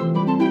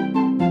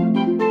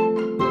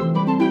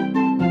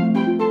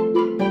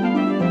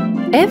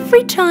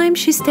 Every time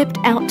she stepped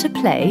out to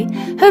play,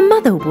 her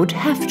mother would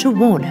have to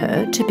warn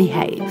her to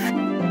behave.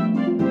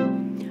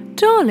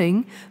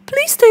 Darling,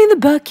 please stay in the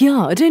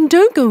backyard and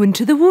don't go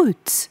into the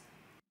woods.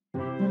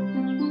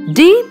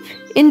 Deep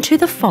into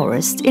the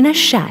forest in a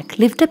shack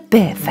lived a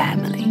bear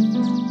family.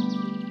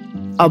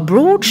 A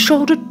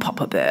broad-shouldered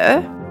papa bear,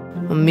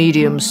 a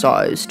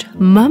medium-sized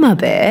mama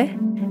bear,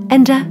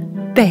 and a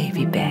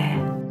baby bear.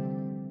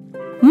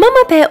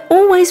 Mama Bear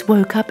always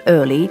woke up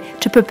early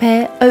to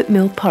prepare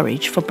oatmeal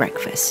porridge for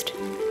breakfast.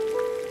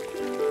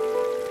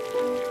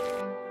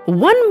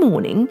 One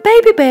morning,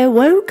 Baby Bear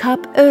woke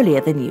up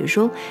earlier than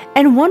usual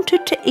and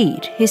wanted to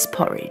eat his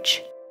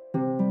porridge.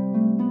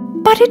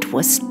 But it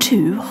was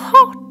too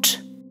hot.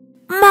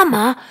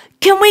 Mama,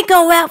 can we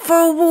go out for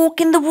a walk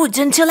in the woods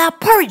until our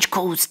porridge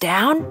cools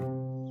down?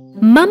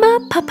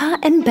 Mama, Papa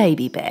and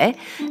Baby Bear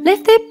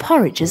left their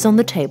porridges on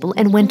the table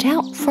and went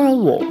out for a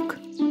walk.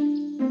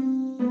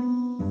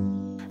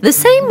 The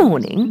same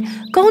morning,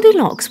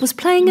 Goldilocks was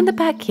playing in the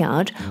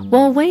backyard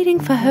while waiting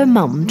for her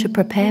mum to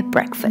prepare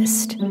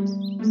breakfast.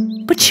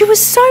 But she was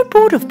so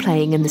bored of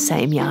playing in the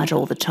same yard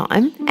all the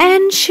time,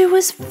 and she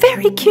was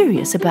very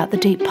curious about the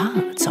deep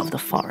parts of the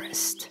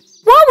forest.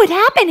 What would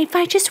happen if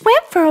I just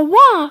went for a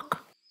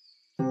walk?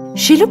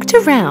 She looked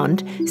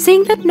around,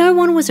 seeing that no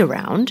one was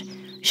around.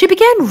 She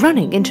began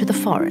running into the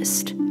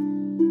forest.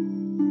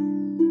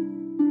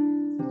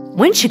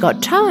 When she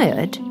got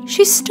tired,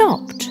 she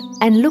stopped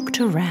and looked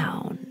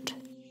around.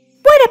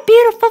 What a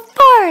beautiful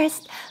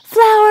forest!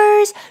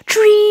 Flowers,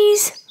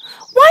 trees.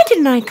 Why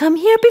didn't I come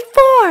here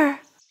before?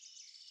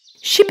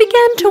 She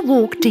began to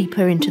walk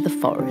deeper into the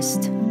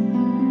forest.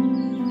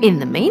 In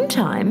the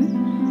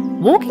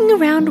meantime, walking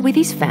around with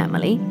his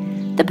family,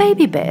 the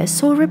baby bear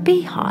saw a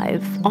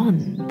beehive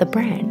on the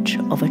branch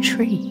of a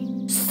tree.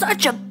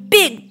 Such a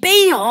big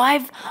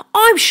beehive!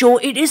 I'm sure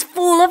it is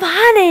full of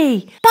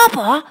honey.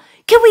 Papa,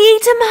 can we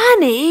eat some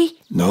honey?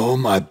 No,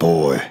 my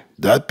boy.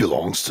 That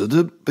belongs to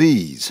the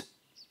bees.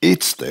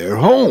 It's their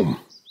home.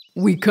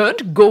 We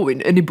can't go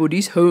in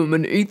anybody's home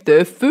and eat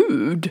their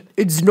food.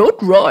 It's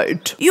not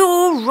right.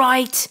 You're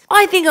right.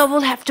 I think I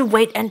will have to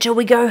wait until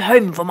we go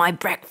home for my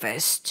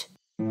breakfast.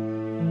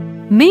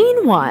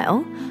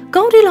 Meanwhile,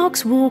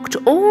 Goldilocks walked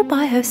all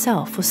by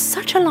herself for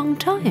such a long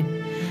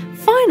time.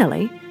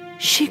 Finally,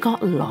 she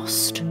got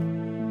lost.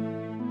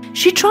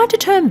 She tried to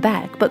turn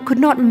back but could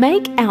not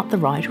make out the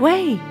right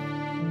way.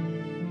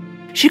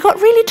 She got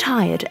really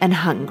tired and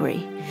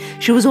hungry.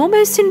 She was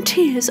almost in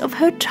tears of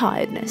her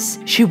tiredness.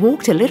 She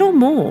walked a little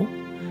more,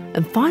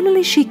 and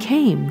finally she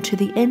came to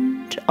the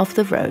end of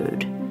the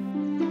road.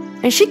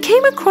 And she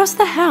came across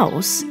the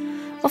house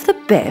of the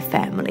bear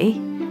family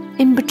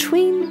in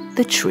between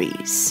the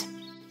trees.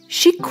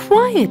 She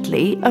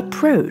quietly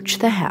approached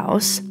the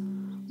house,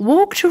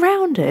 walked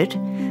around it,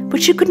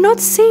 but she could not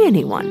see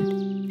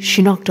anyone.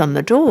 She knocked on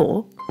the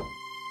door,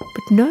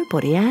 but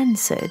nobody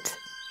answered.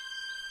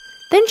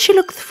 Then she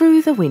looked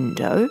through the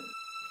window.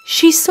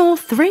 She saw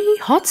 3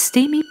 hot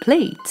steamy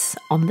plates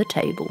on the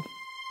table.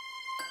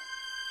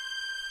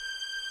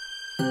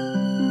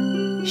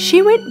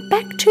 She went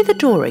back to the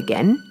door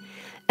again,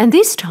 and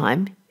this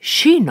time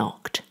she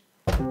knocked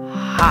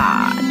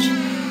hard.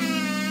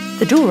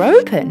 The door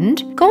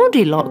opened.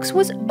 Goldilocks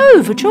was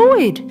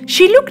overjoyed.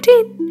 She looked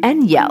in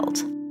and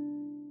yelled,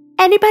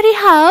 "Anybody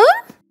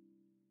home?"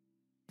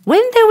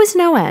 When there was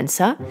no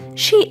answer,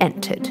 she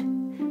entered.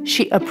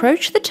 She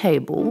approached the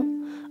table.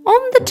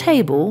 On the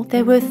table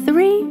there were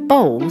 3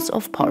 bowls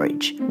of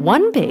porridge,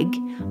 1 big,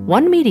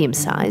 1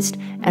 medium-sized,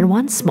 and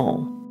 1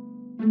 small.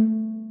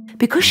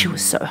 Because she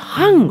was so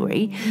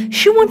hungry,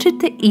 she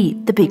wanted to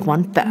eat the big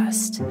one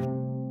first.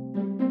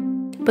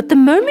 But the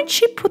moment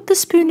she put the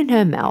spoon in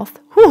her mouth,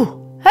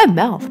 her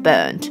mouth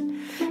burnt,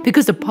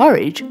 because the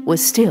porridge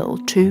was still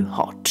too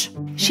hot.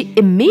 She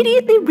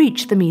immediately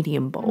reached the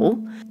medium bowl,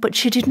 but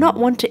she did not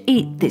want to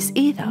eat this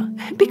either,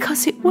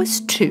 because it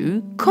was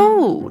too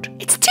cold.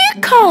 It's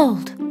too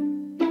cold!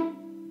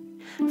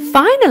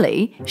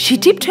 Finally, she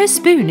dipped her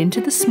spoon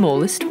into the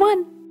smallest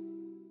one.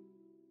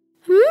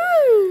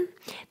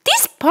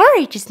 This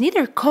porridge is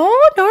neither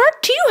cold nor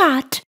too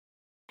hot.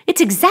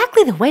 It's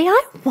exactly the way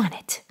I want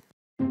it.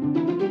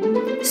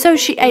 So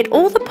she ate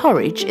all the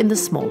porridge in the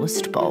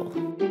smallest bowl.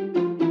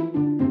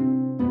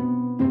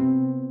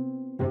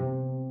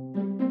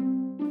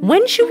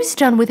 When she was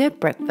done with her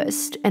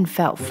breakfast and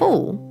felt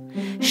full,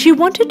 she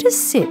wanted to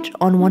sit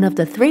on one of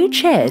the 3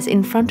 chairs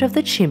in front of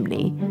the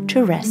chimney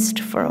to rest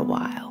for a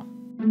while.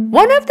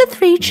 One of the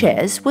 3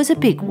 chairs was a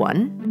big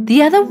one,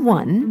 the other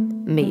one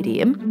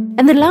medium,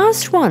 and the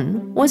last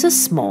one was a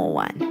small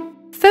one.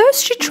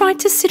 First she tried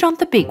to sit on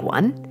the big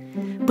one,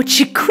 but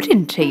she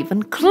couldn't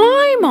even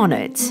climb on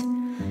it.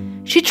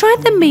 She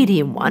tried the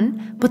medium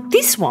one, but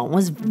this one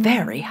was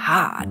very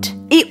hard.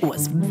 It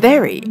was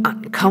very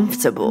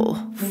uncomfortable.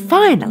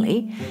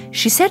 Finally,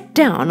 she sat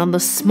down on the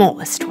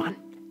smallest one.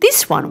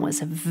 This one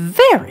was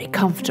very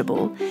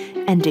comfortable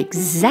and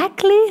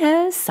exactly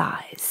her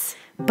size.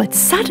 But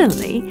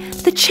suddenly,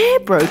 the chair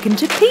broke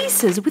into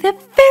pieces with a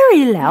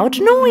very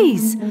loud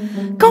noise.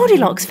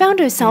 Goldilocks found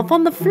herself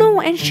on the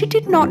floor and she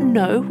did not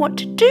know what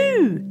to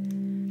do.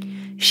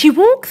 She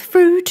walked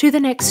through to the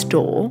next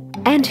door,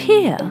 and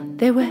here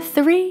there were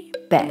 3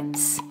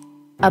 beds.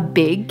 A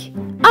big,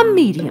 a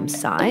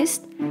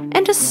medium-sized,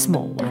 and a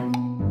small one.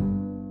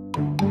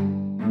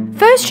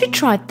 First she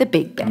tried the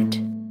big bed.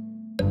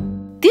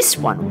 This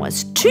one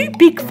was too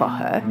big for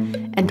her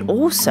and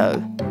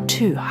also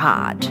too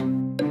hard.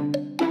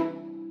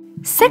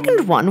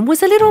 Second one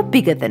was a little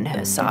bigger than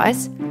her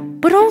size,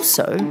 but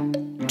also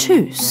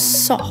too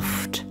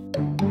soft.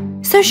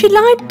 So she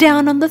lied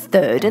down on the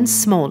 3rd and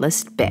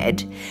smallest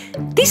bed.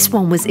 This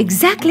one was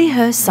exactly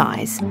her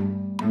size,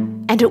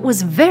 and it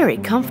was very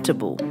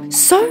comfortable.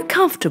 So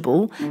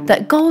comfortable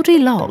that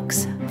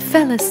Goldilocks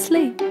fell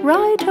asleep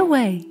right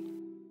away.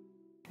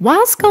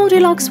 Whilst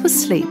Goldilocks was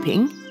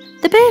sleeping,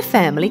 the bear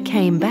family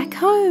came back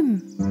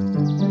home.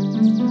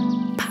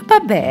 Papa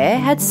Bear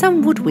had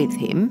some wood with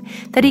him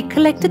that he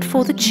collected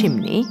for the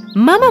chimney.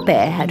 Mama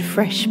Bear had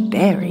fresh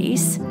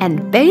berries,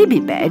 and Baby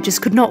Bear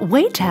just could not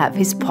wait to have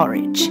his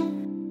porridge.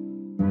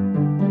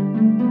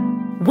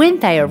 When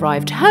they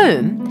arrived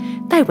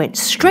home, they went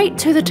straight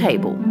to the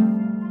table.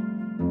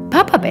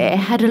 Papa Bear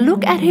had a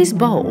look at his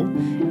bowl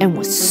and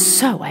was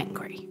so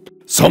angry.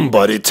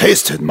 Somebody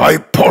tasted my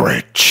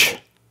porridge.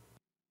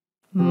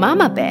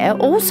 Mama Bear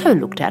also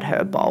looked at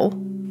her bowl.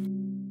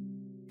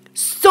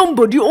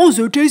 Somebody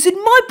also tasted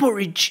my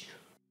porridge.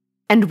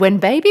 And when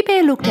Baby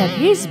Bear looked at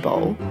his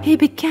bowl, he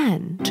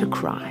began to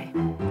cry.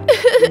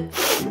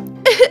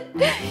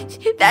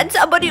 That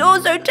somebody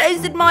also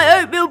tasted my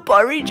oatmeal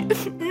porridge.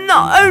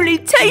 Not only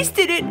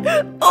tasted it,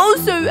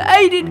 also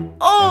ate it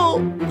all.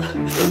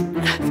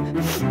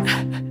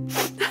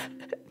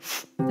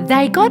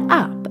 They got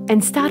up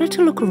and started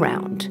to look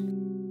around.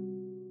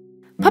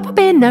 Papa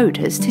Bear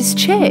noticed his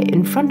chair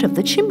in front of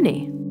the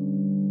chimney.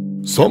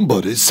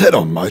 Somebody sat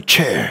on my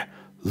chair.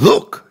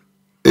 Look,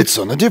 it's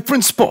on a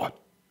different spot.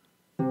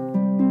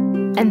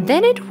 And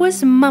then it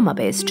was Mama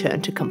Bear's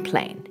turn to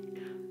complain.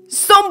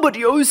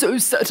 Somebody also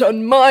sat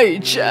on my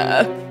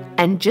chair.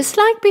 And just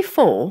like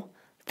before,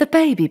 the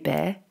Baby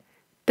Bear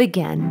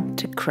began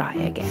to cry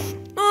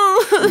again.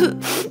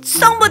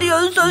 Somebody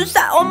also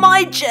sat on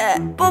my chair,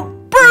 but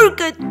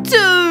broke it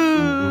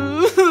too.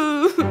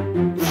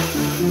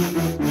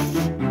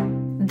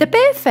 The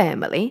bear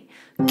family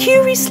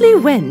curiously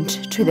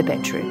went to the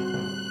bedroom.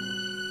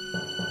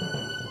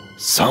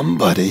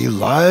 Somebody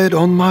lied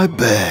on my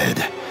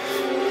bed.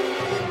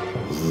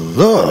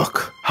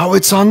 Look how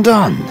it's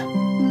undone.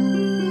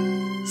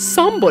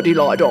 Somebody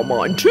lied on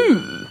mine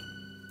too.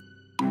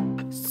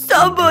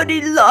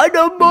 Somebody lied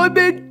on my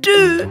bed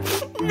too,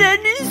 then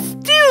is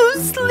still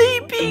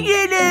sleeping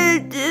in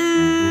it.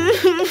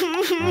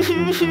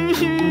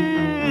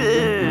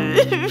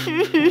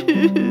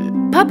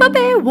 Papa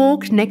Bear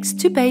walked next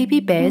to Baby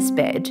Bear's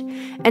bed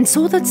and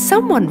saw that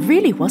someone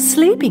really was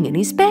sleeping in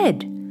his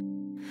bed.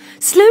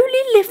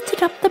 Slowly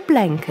lifted up the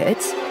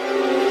blankets,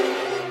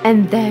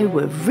 and they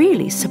were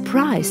really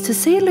surprised to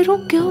see a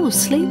little girl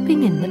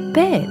sleeping in the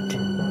bed.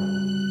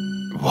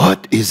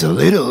 What is a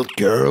little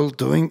girl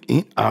doing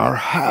in our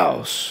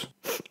house?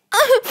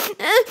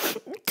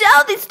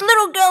 Tell this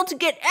little girl to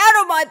get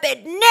out of my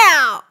bed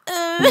now.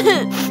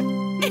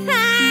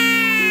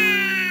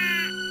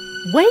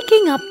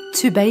 Waking up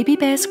to Baby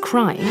Bear's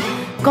crying,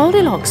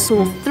 Goldilocks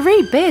saw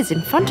 3 bears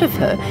in front of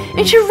her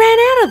and she ran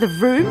out of the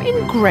room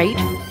in great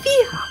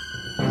fear.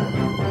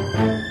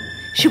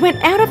 She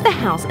went out of the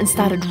house and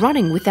started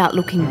running without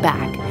looking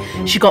back.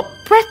 She got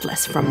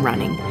breathless from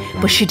running,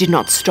 but she did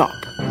not stop.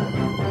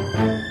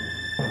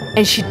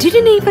 And she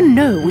didn't even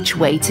know which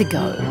way to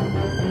go.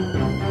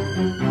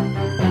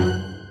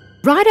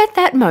 Right at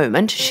that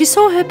moment, she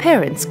saw her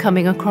parents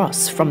coming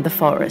across from the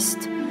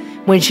forest.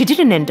 When she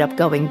didn't end up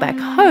going back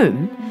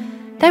home,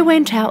 they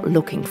went out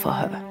looking for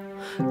her.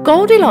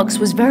 Goldilocks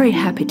was very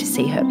happy to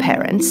see her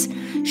parents.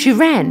 She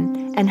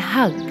ran and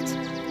hugged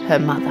her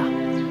mother.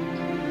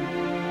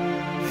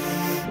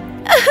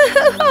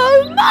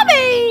 Oh,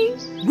 Mummy!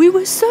 We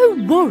were so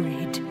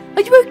worried.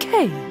 Are you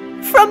okay?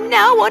 From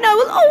now on, I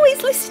will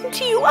always listen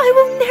to you. I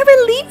will never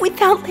leave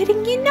without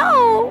letting you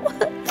know.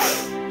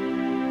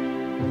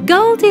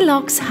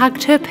 Goldilocks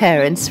hugged her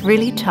parents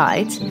really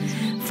tight.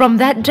 From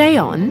that day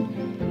on,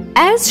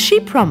 as she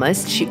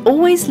promised, she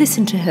always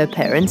listened to her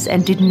parents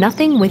and did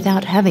nothing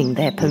without having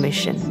their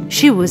permission.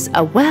 She was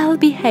a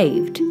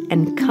well-behaved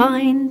and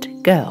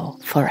kind girl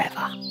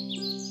forever.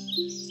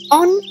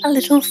 On a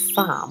little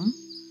farm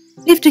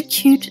lived a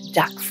cute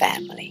duck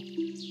family.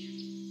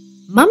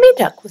 Mummy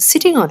Duck was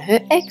sitting on her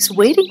eggs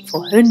waiting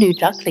for her new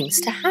ducklings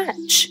to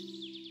hatch.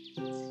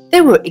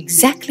 There were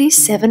exactly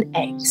 7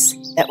 eggs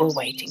that were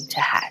waiting to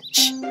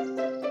hatch.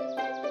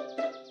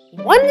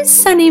 One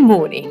sunny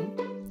morning,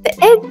 the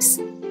eggs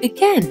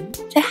began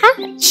to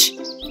hatch.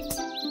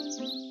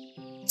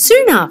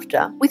 Soon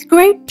after, with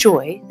great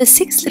joy, the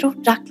 6 little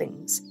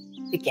ducklings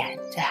began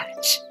to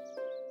hatch.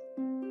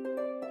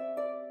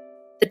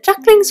 The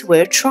ducklings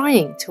were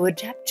trying to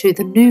adapt to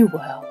the new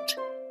world.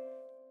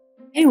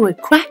 They were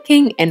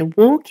quacking and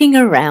walking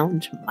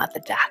around Mother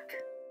Duck.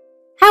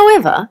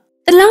 However,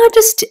 the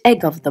largest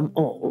egg of them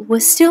all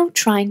was still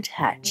trying to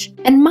hatch,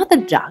 and Mother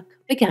Duck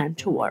began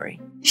to worry.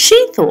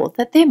 She thought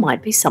that there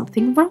might be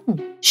something wrong.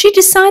 She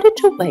decided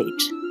to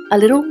wait a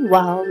little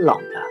while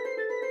longer.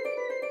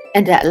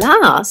 And at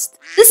last,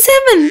 the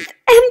 7th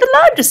and the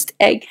largest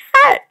egg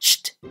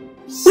hatched.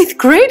 With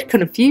great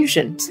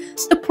confusion,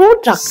 the poor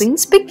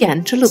ducklings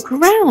began to look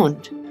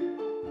around.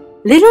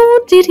 Little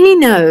did he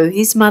know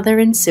his mother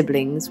and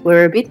siblings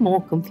were a bit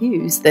more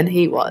confused than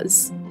he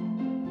was.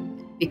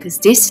 Because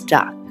this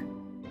duck,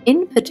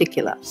 in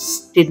particular,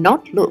 did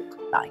not look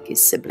like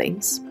his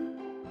siblings.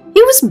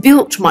 He was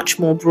built much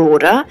more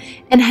broader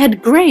and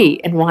had grey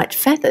and white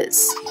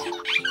feathers.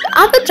 The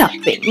other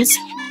ducklings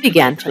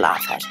began to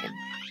laugh at him.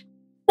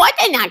 What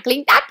an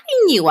ugly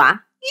duckling you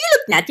are. You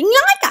look nothing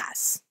like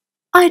us.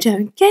 I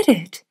don't get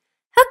it.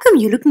 How come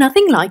you look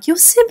nothing like your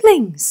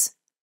siblings?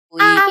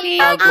 Ugly,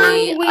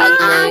 ugly,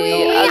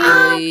 ugly,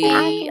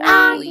 ugly,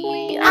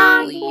 ugly,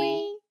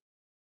 ugly.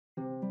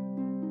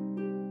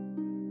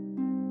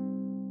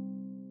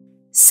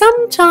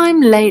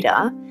 Sometime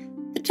later,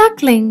 the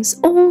ducklings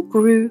all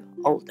grew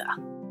older.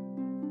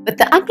 But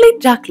the ugly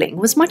duckling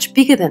was much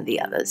bigger than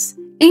the others,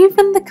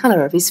 even the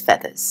colour of his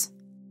feathers.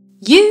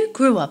 You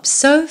grew up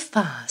so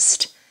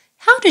fast.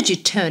 How did you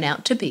turn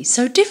out to be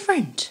so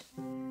different?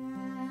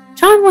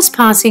 Time was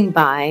passing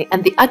by,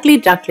 and the ugly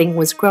duckling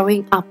was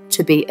growing up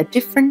to be a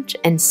different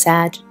and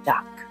sad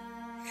duck.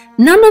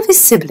 None of his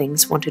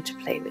siblings wanted to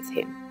play with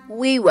him.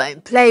 We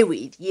won't play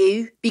with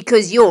you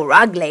because you're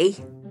ugly.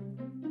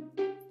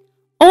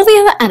 All the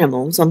other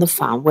animals on the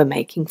farm were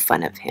making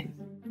fun of him.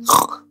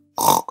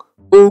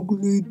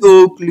 Ugly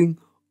duckling,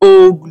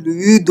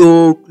 ugly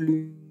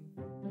duckling.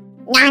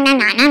 Na na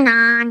na na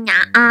na na,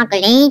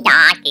 ugly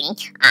duckling,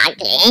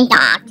 ugly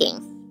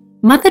duckling.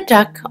 Mother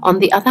Duck, on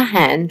the other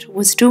hand,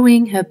 was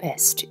doing her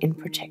best in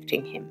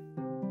protecting him.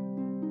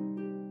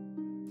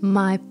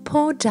 My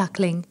poor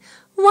duckling,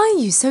 why are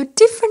you so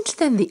different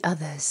than the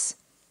others?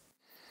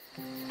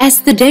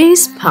 As the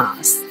days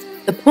passed,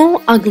 the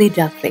poor ugly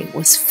duckling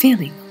was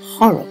feeling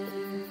horrible.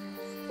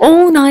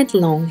 All night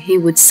long he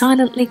would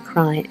silently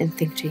cry and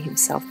think to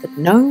himself that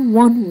no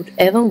one would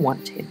ever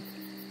want him.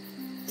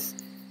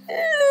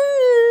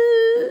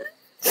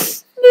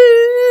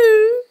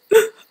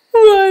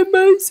 Why am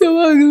I so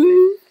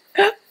ugly?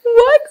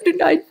 Why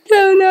couldn't I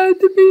turn out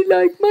to be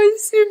like my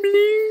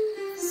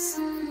siblings?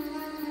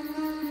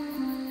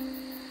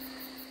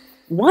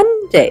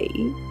 One day,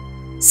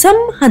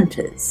 some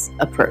hunters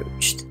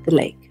approached the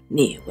lake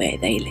near where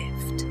they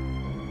lived.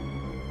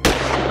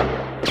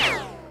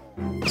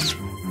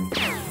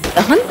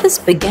 The hunters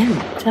began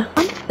to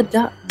hunt the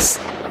ducks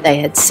they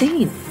had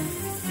seen.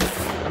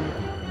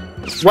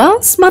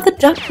 Whilst Mother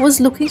Duck was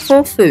looking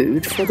for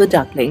food for the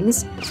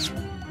ducklings,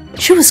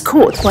 she was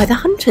caught by the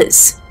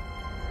hunters.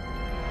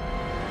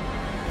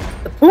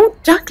 The poor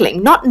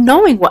duckling, not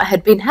knowing what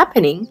had been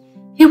happening,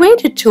 he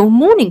waited till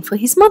morning for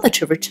his mother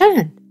to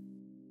return.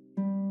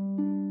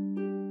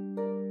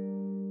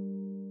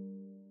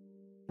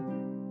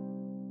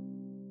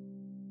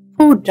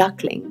 Poor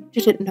duckling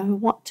didn't know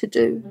what to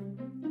do.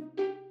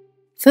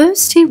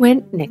 First he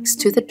went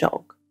next to the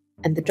dog,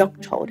 and the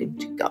dog told him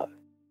to go.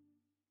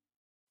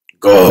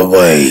 Go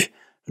away.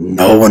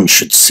 No one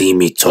should see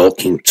me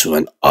talking to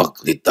an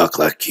ugly duck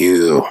like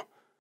you.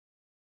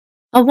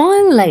 A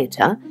while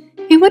later,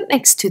 he went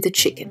next to the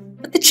chicken,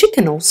 but the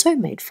chicken also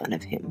made fun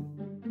of him.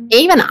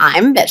 Even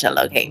I'm better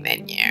looking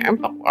than you.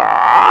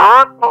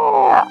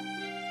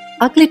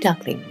 Ugly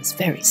Duckling was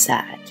very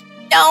sad.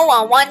 No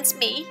one wants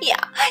me here.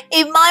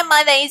 If my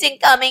mother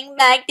isn't coming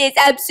back, there's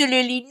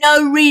absolutely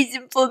no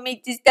reason for me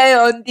to stay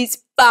on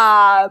this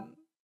farm.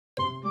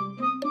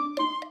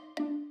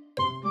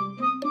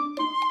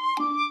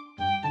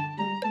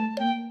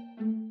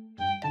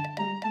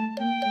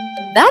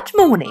 That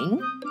morning,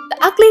 the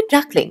ugly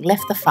duckling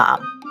left the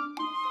farm.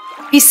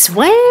 He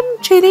swam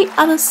to the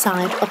other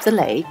side of the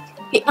lake.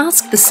 He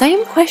asked the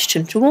same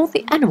question to all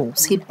the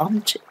animals he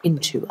bumped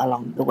into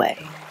along the way.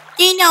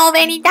 Do you know of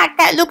any duck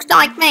that looks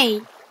like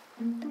me?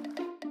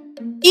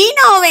 Do you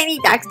know of any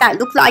ducks that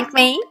look like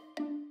me?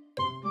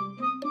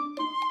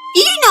 Do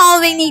you know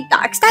of any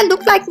ducks that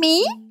look like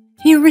me?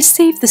 He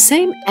received the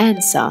same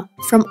answer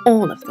from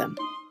all of them.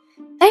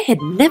 They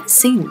had never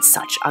seen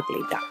such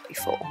ugly duck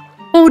before.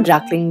 Poor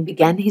duckling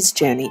began his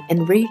journey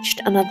and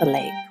reached another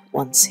lake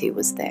once he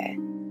was there.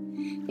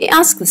 He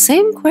asked the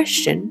same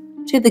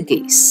question to the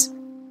geese.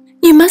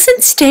 You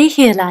mustn't stay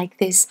here like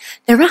this.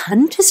 There are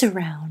hunters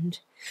around.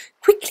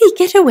 Quickly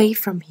get away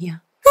from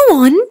here. Go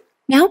on,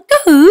 now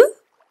go.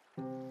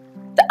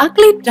 The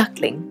ugly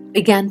duckling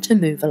began to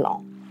move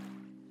along.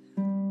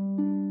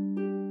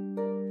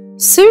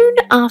 Soon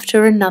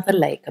after, another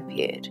lake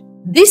appeared.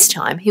 This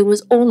time he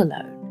was all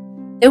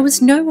alone. There was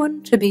no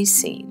one to be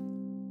seen.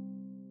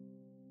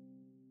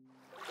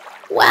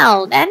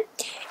 Well then,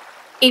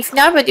 if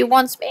nobody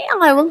wants me,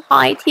 I will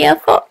hide here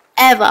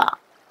forever.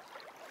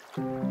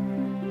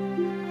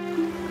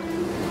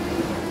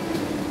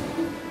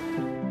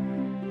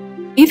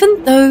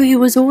 Even though he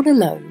was all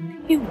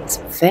alone, he was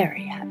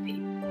very happy.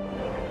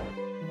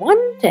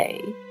 One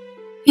day,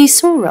 he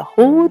saw a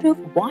horde of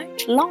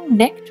white,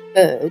 long-necked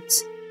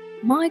birds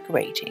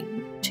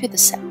migrating to the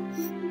south.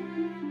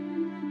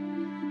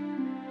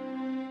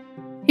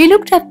 He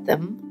looked at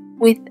them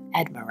with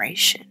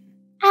admiration.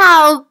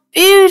 How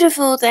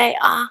beautiful they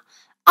are!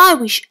 I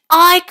wish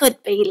I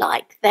could be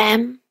like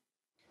them.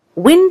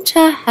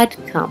 Winter had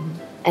come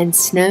and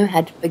snow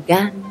had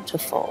begun to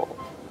fall.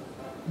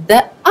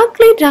 The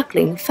ugly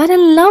duckling fell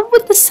in love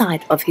with the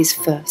sight of his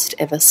first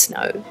ever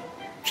snow.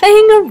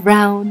 Playing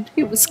around,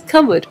 he was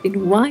covered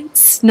in white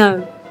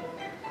snow.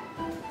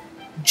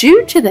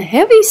 Due to the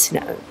heavy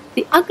snow,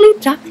 the ugly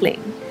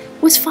duckling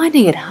was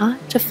finding it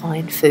hard to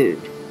find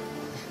food.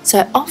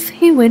 So off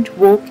he went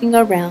walking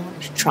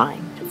around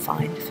trying to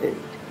find food.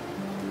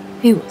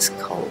 He was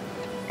cold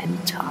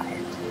and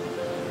tired.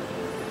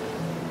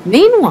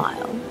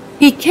 Meanwhile,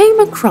 he came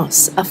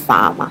across a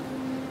farmer.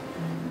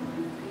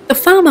 The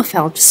farmer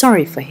felt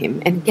sorry for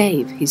him and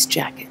gave his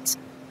jacket.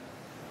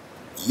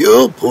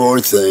 You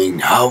poor thing,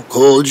 how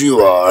cold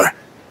you are.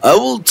 I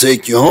will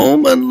take you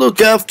home and look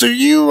after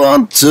you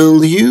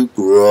until you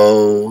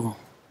grow.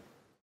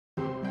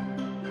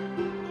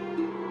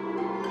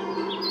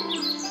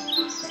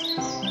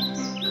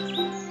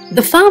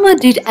 The farmer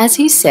did as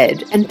he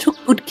said and took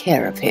good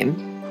care of him.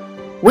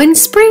 When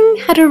spring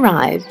had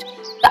arrived,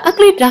 the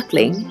ugly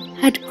duckling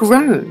had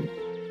grown.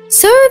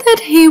 So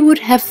that he would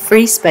have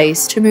free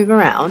space to move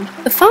around,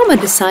 the farmer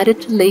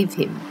decided to leave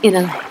him in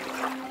a lake.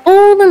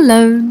 All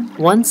alone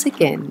once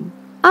again,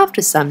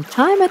 after some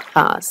time had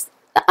passed,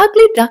 the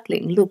ugly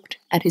duckling looked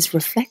at his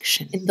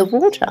reflection in the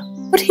water.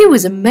 But he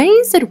was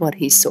amazed at what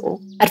he saw.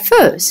 At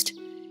first,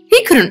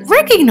 he couldn't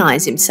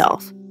recognize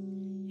himself.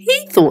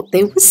 He thought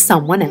there was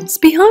someone else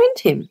behind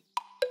him.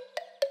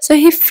 So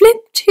he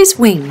flipped his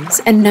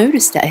wings and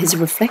noticed that his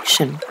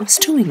reflection was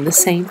doing the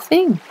same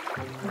thing.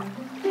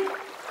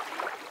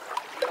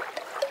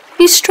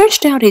 He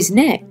stretched out his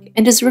neck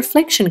and his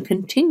reflection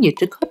continued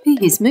to copy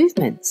his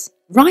movements.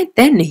 Right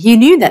then, he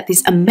knew that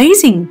this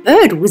amazing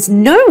bird was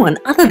no one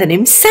other than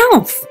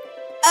himself.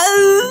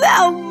 Oh,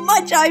 how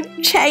much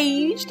I've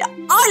changed!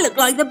 I look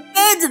like the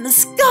birds in the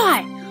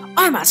sky!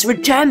 I must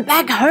return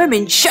back home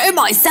and show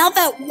myself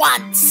at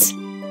once!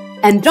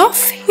 And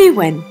off he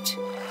went.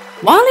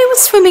 While he was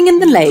swimming in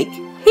the lake,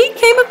 he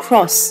came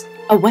across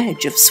a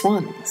wedge of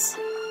swans.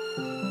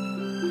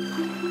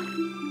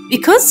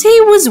 Because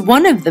he was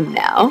one of them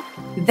now,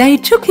 they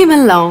took him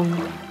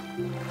along.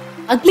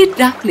 Ugly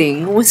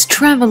Duckling was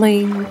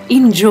travelling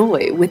in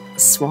joy with the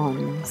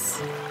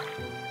swans.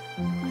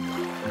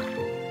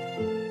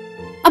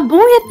 A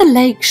boy at the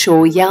lake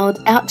shore yelled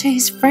out to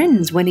his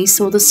friends when he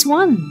saw the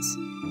swans.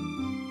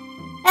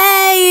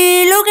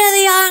 Hey, look at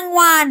the young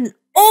one!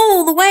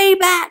 All the way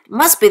back!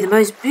 Must be the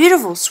most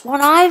beautiful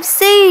swan I've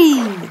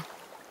seen!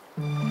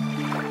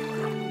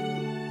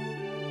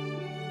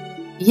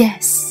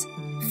 Yes,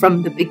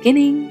 from the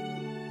beginning,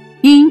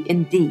 he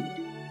indeed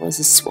was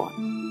a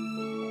swan.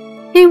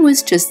 He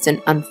was just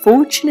an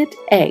unfortunate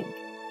egg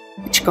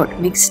which got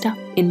mixed up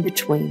in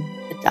between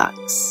the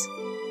ducks.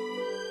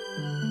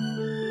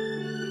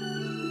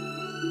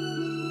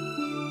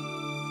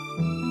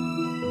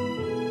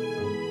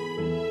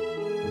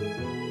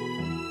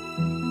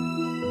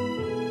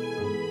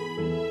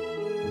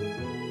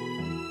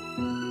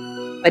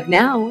 But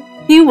now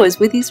he was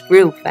with his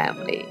real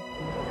family,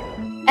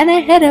 and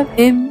ahead of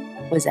him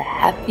was a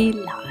happy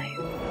life.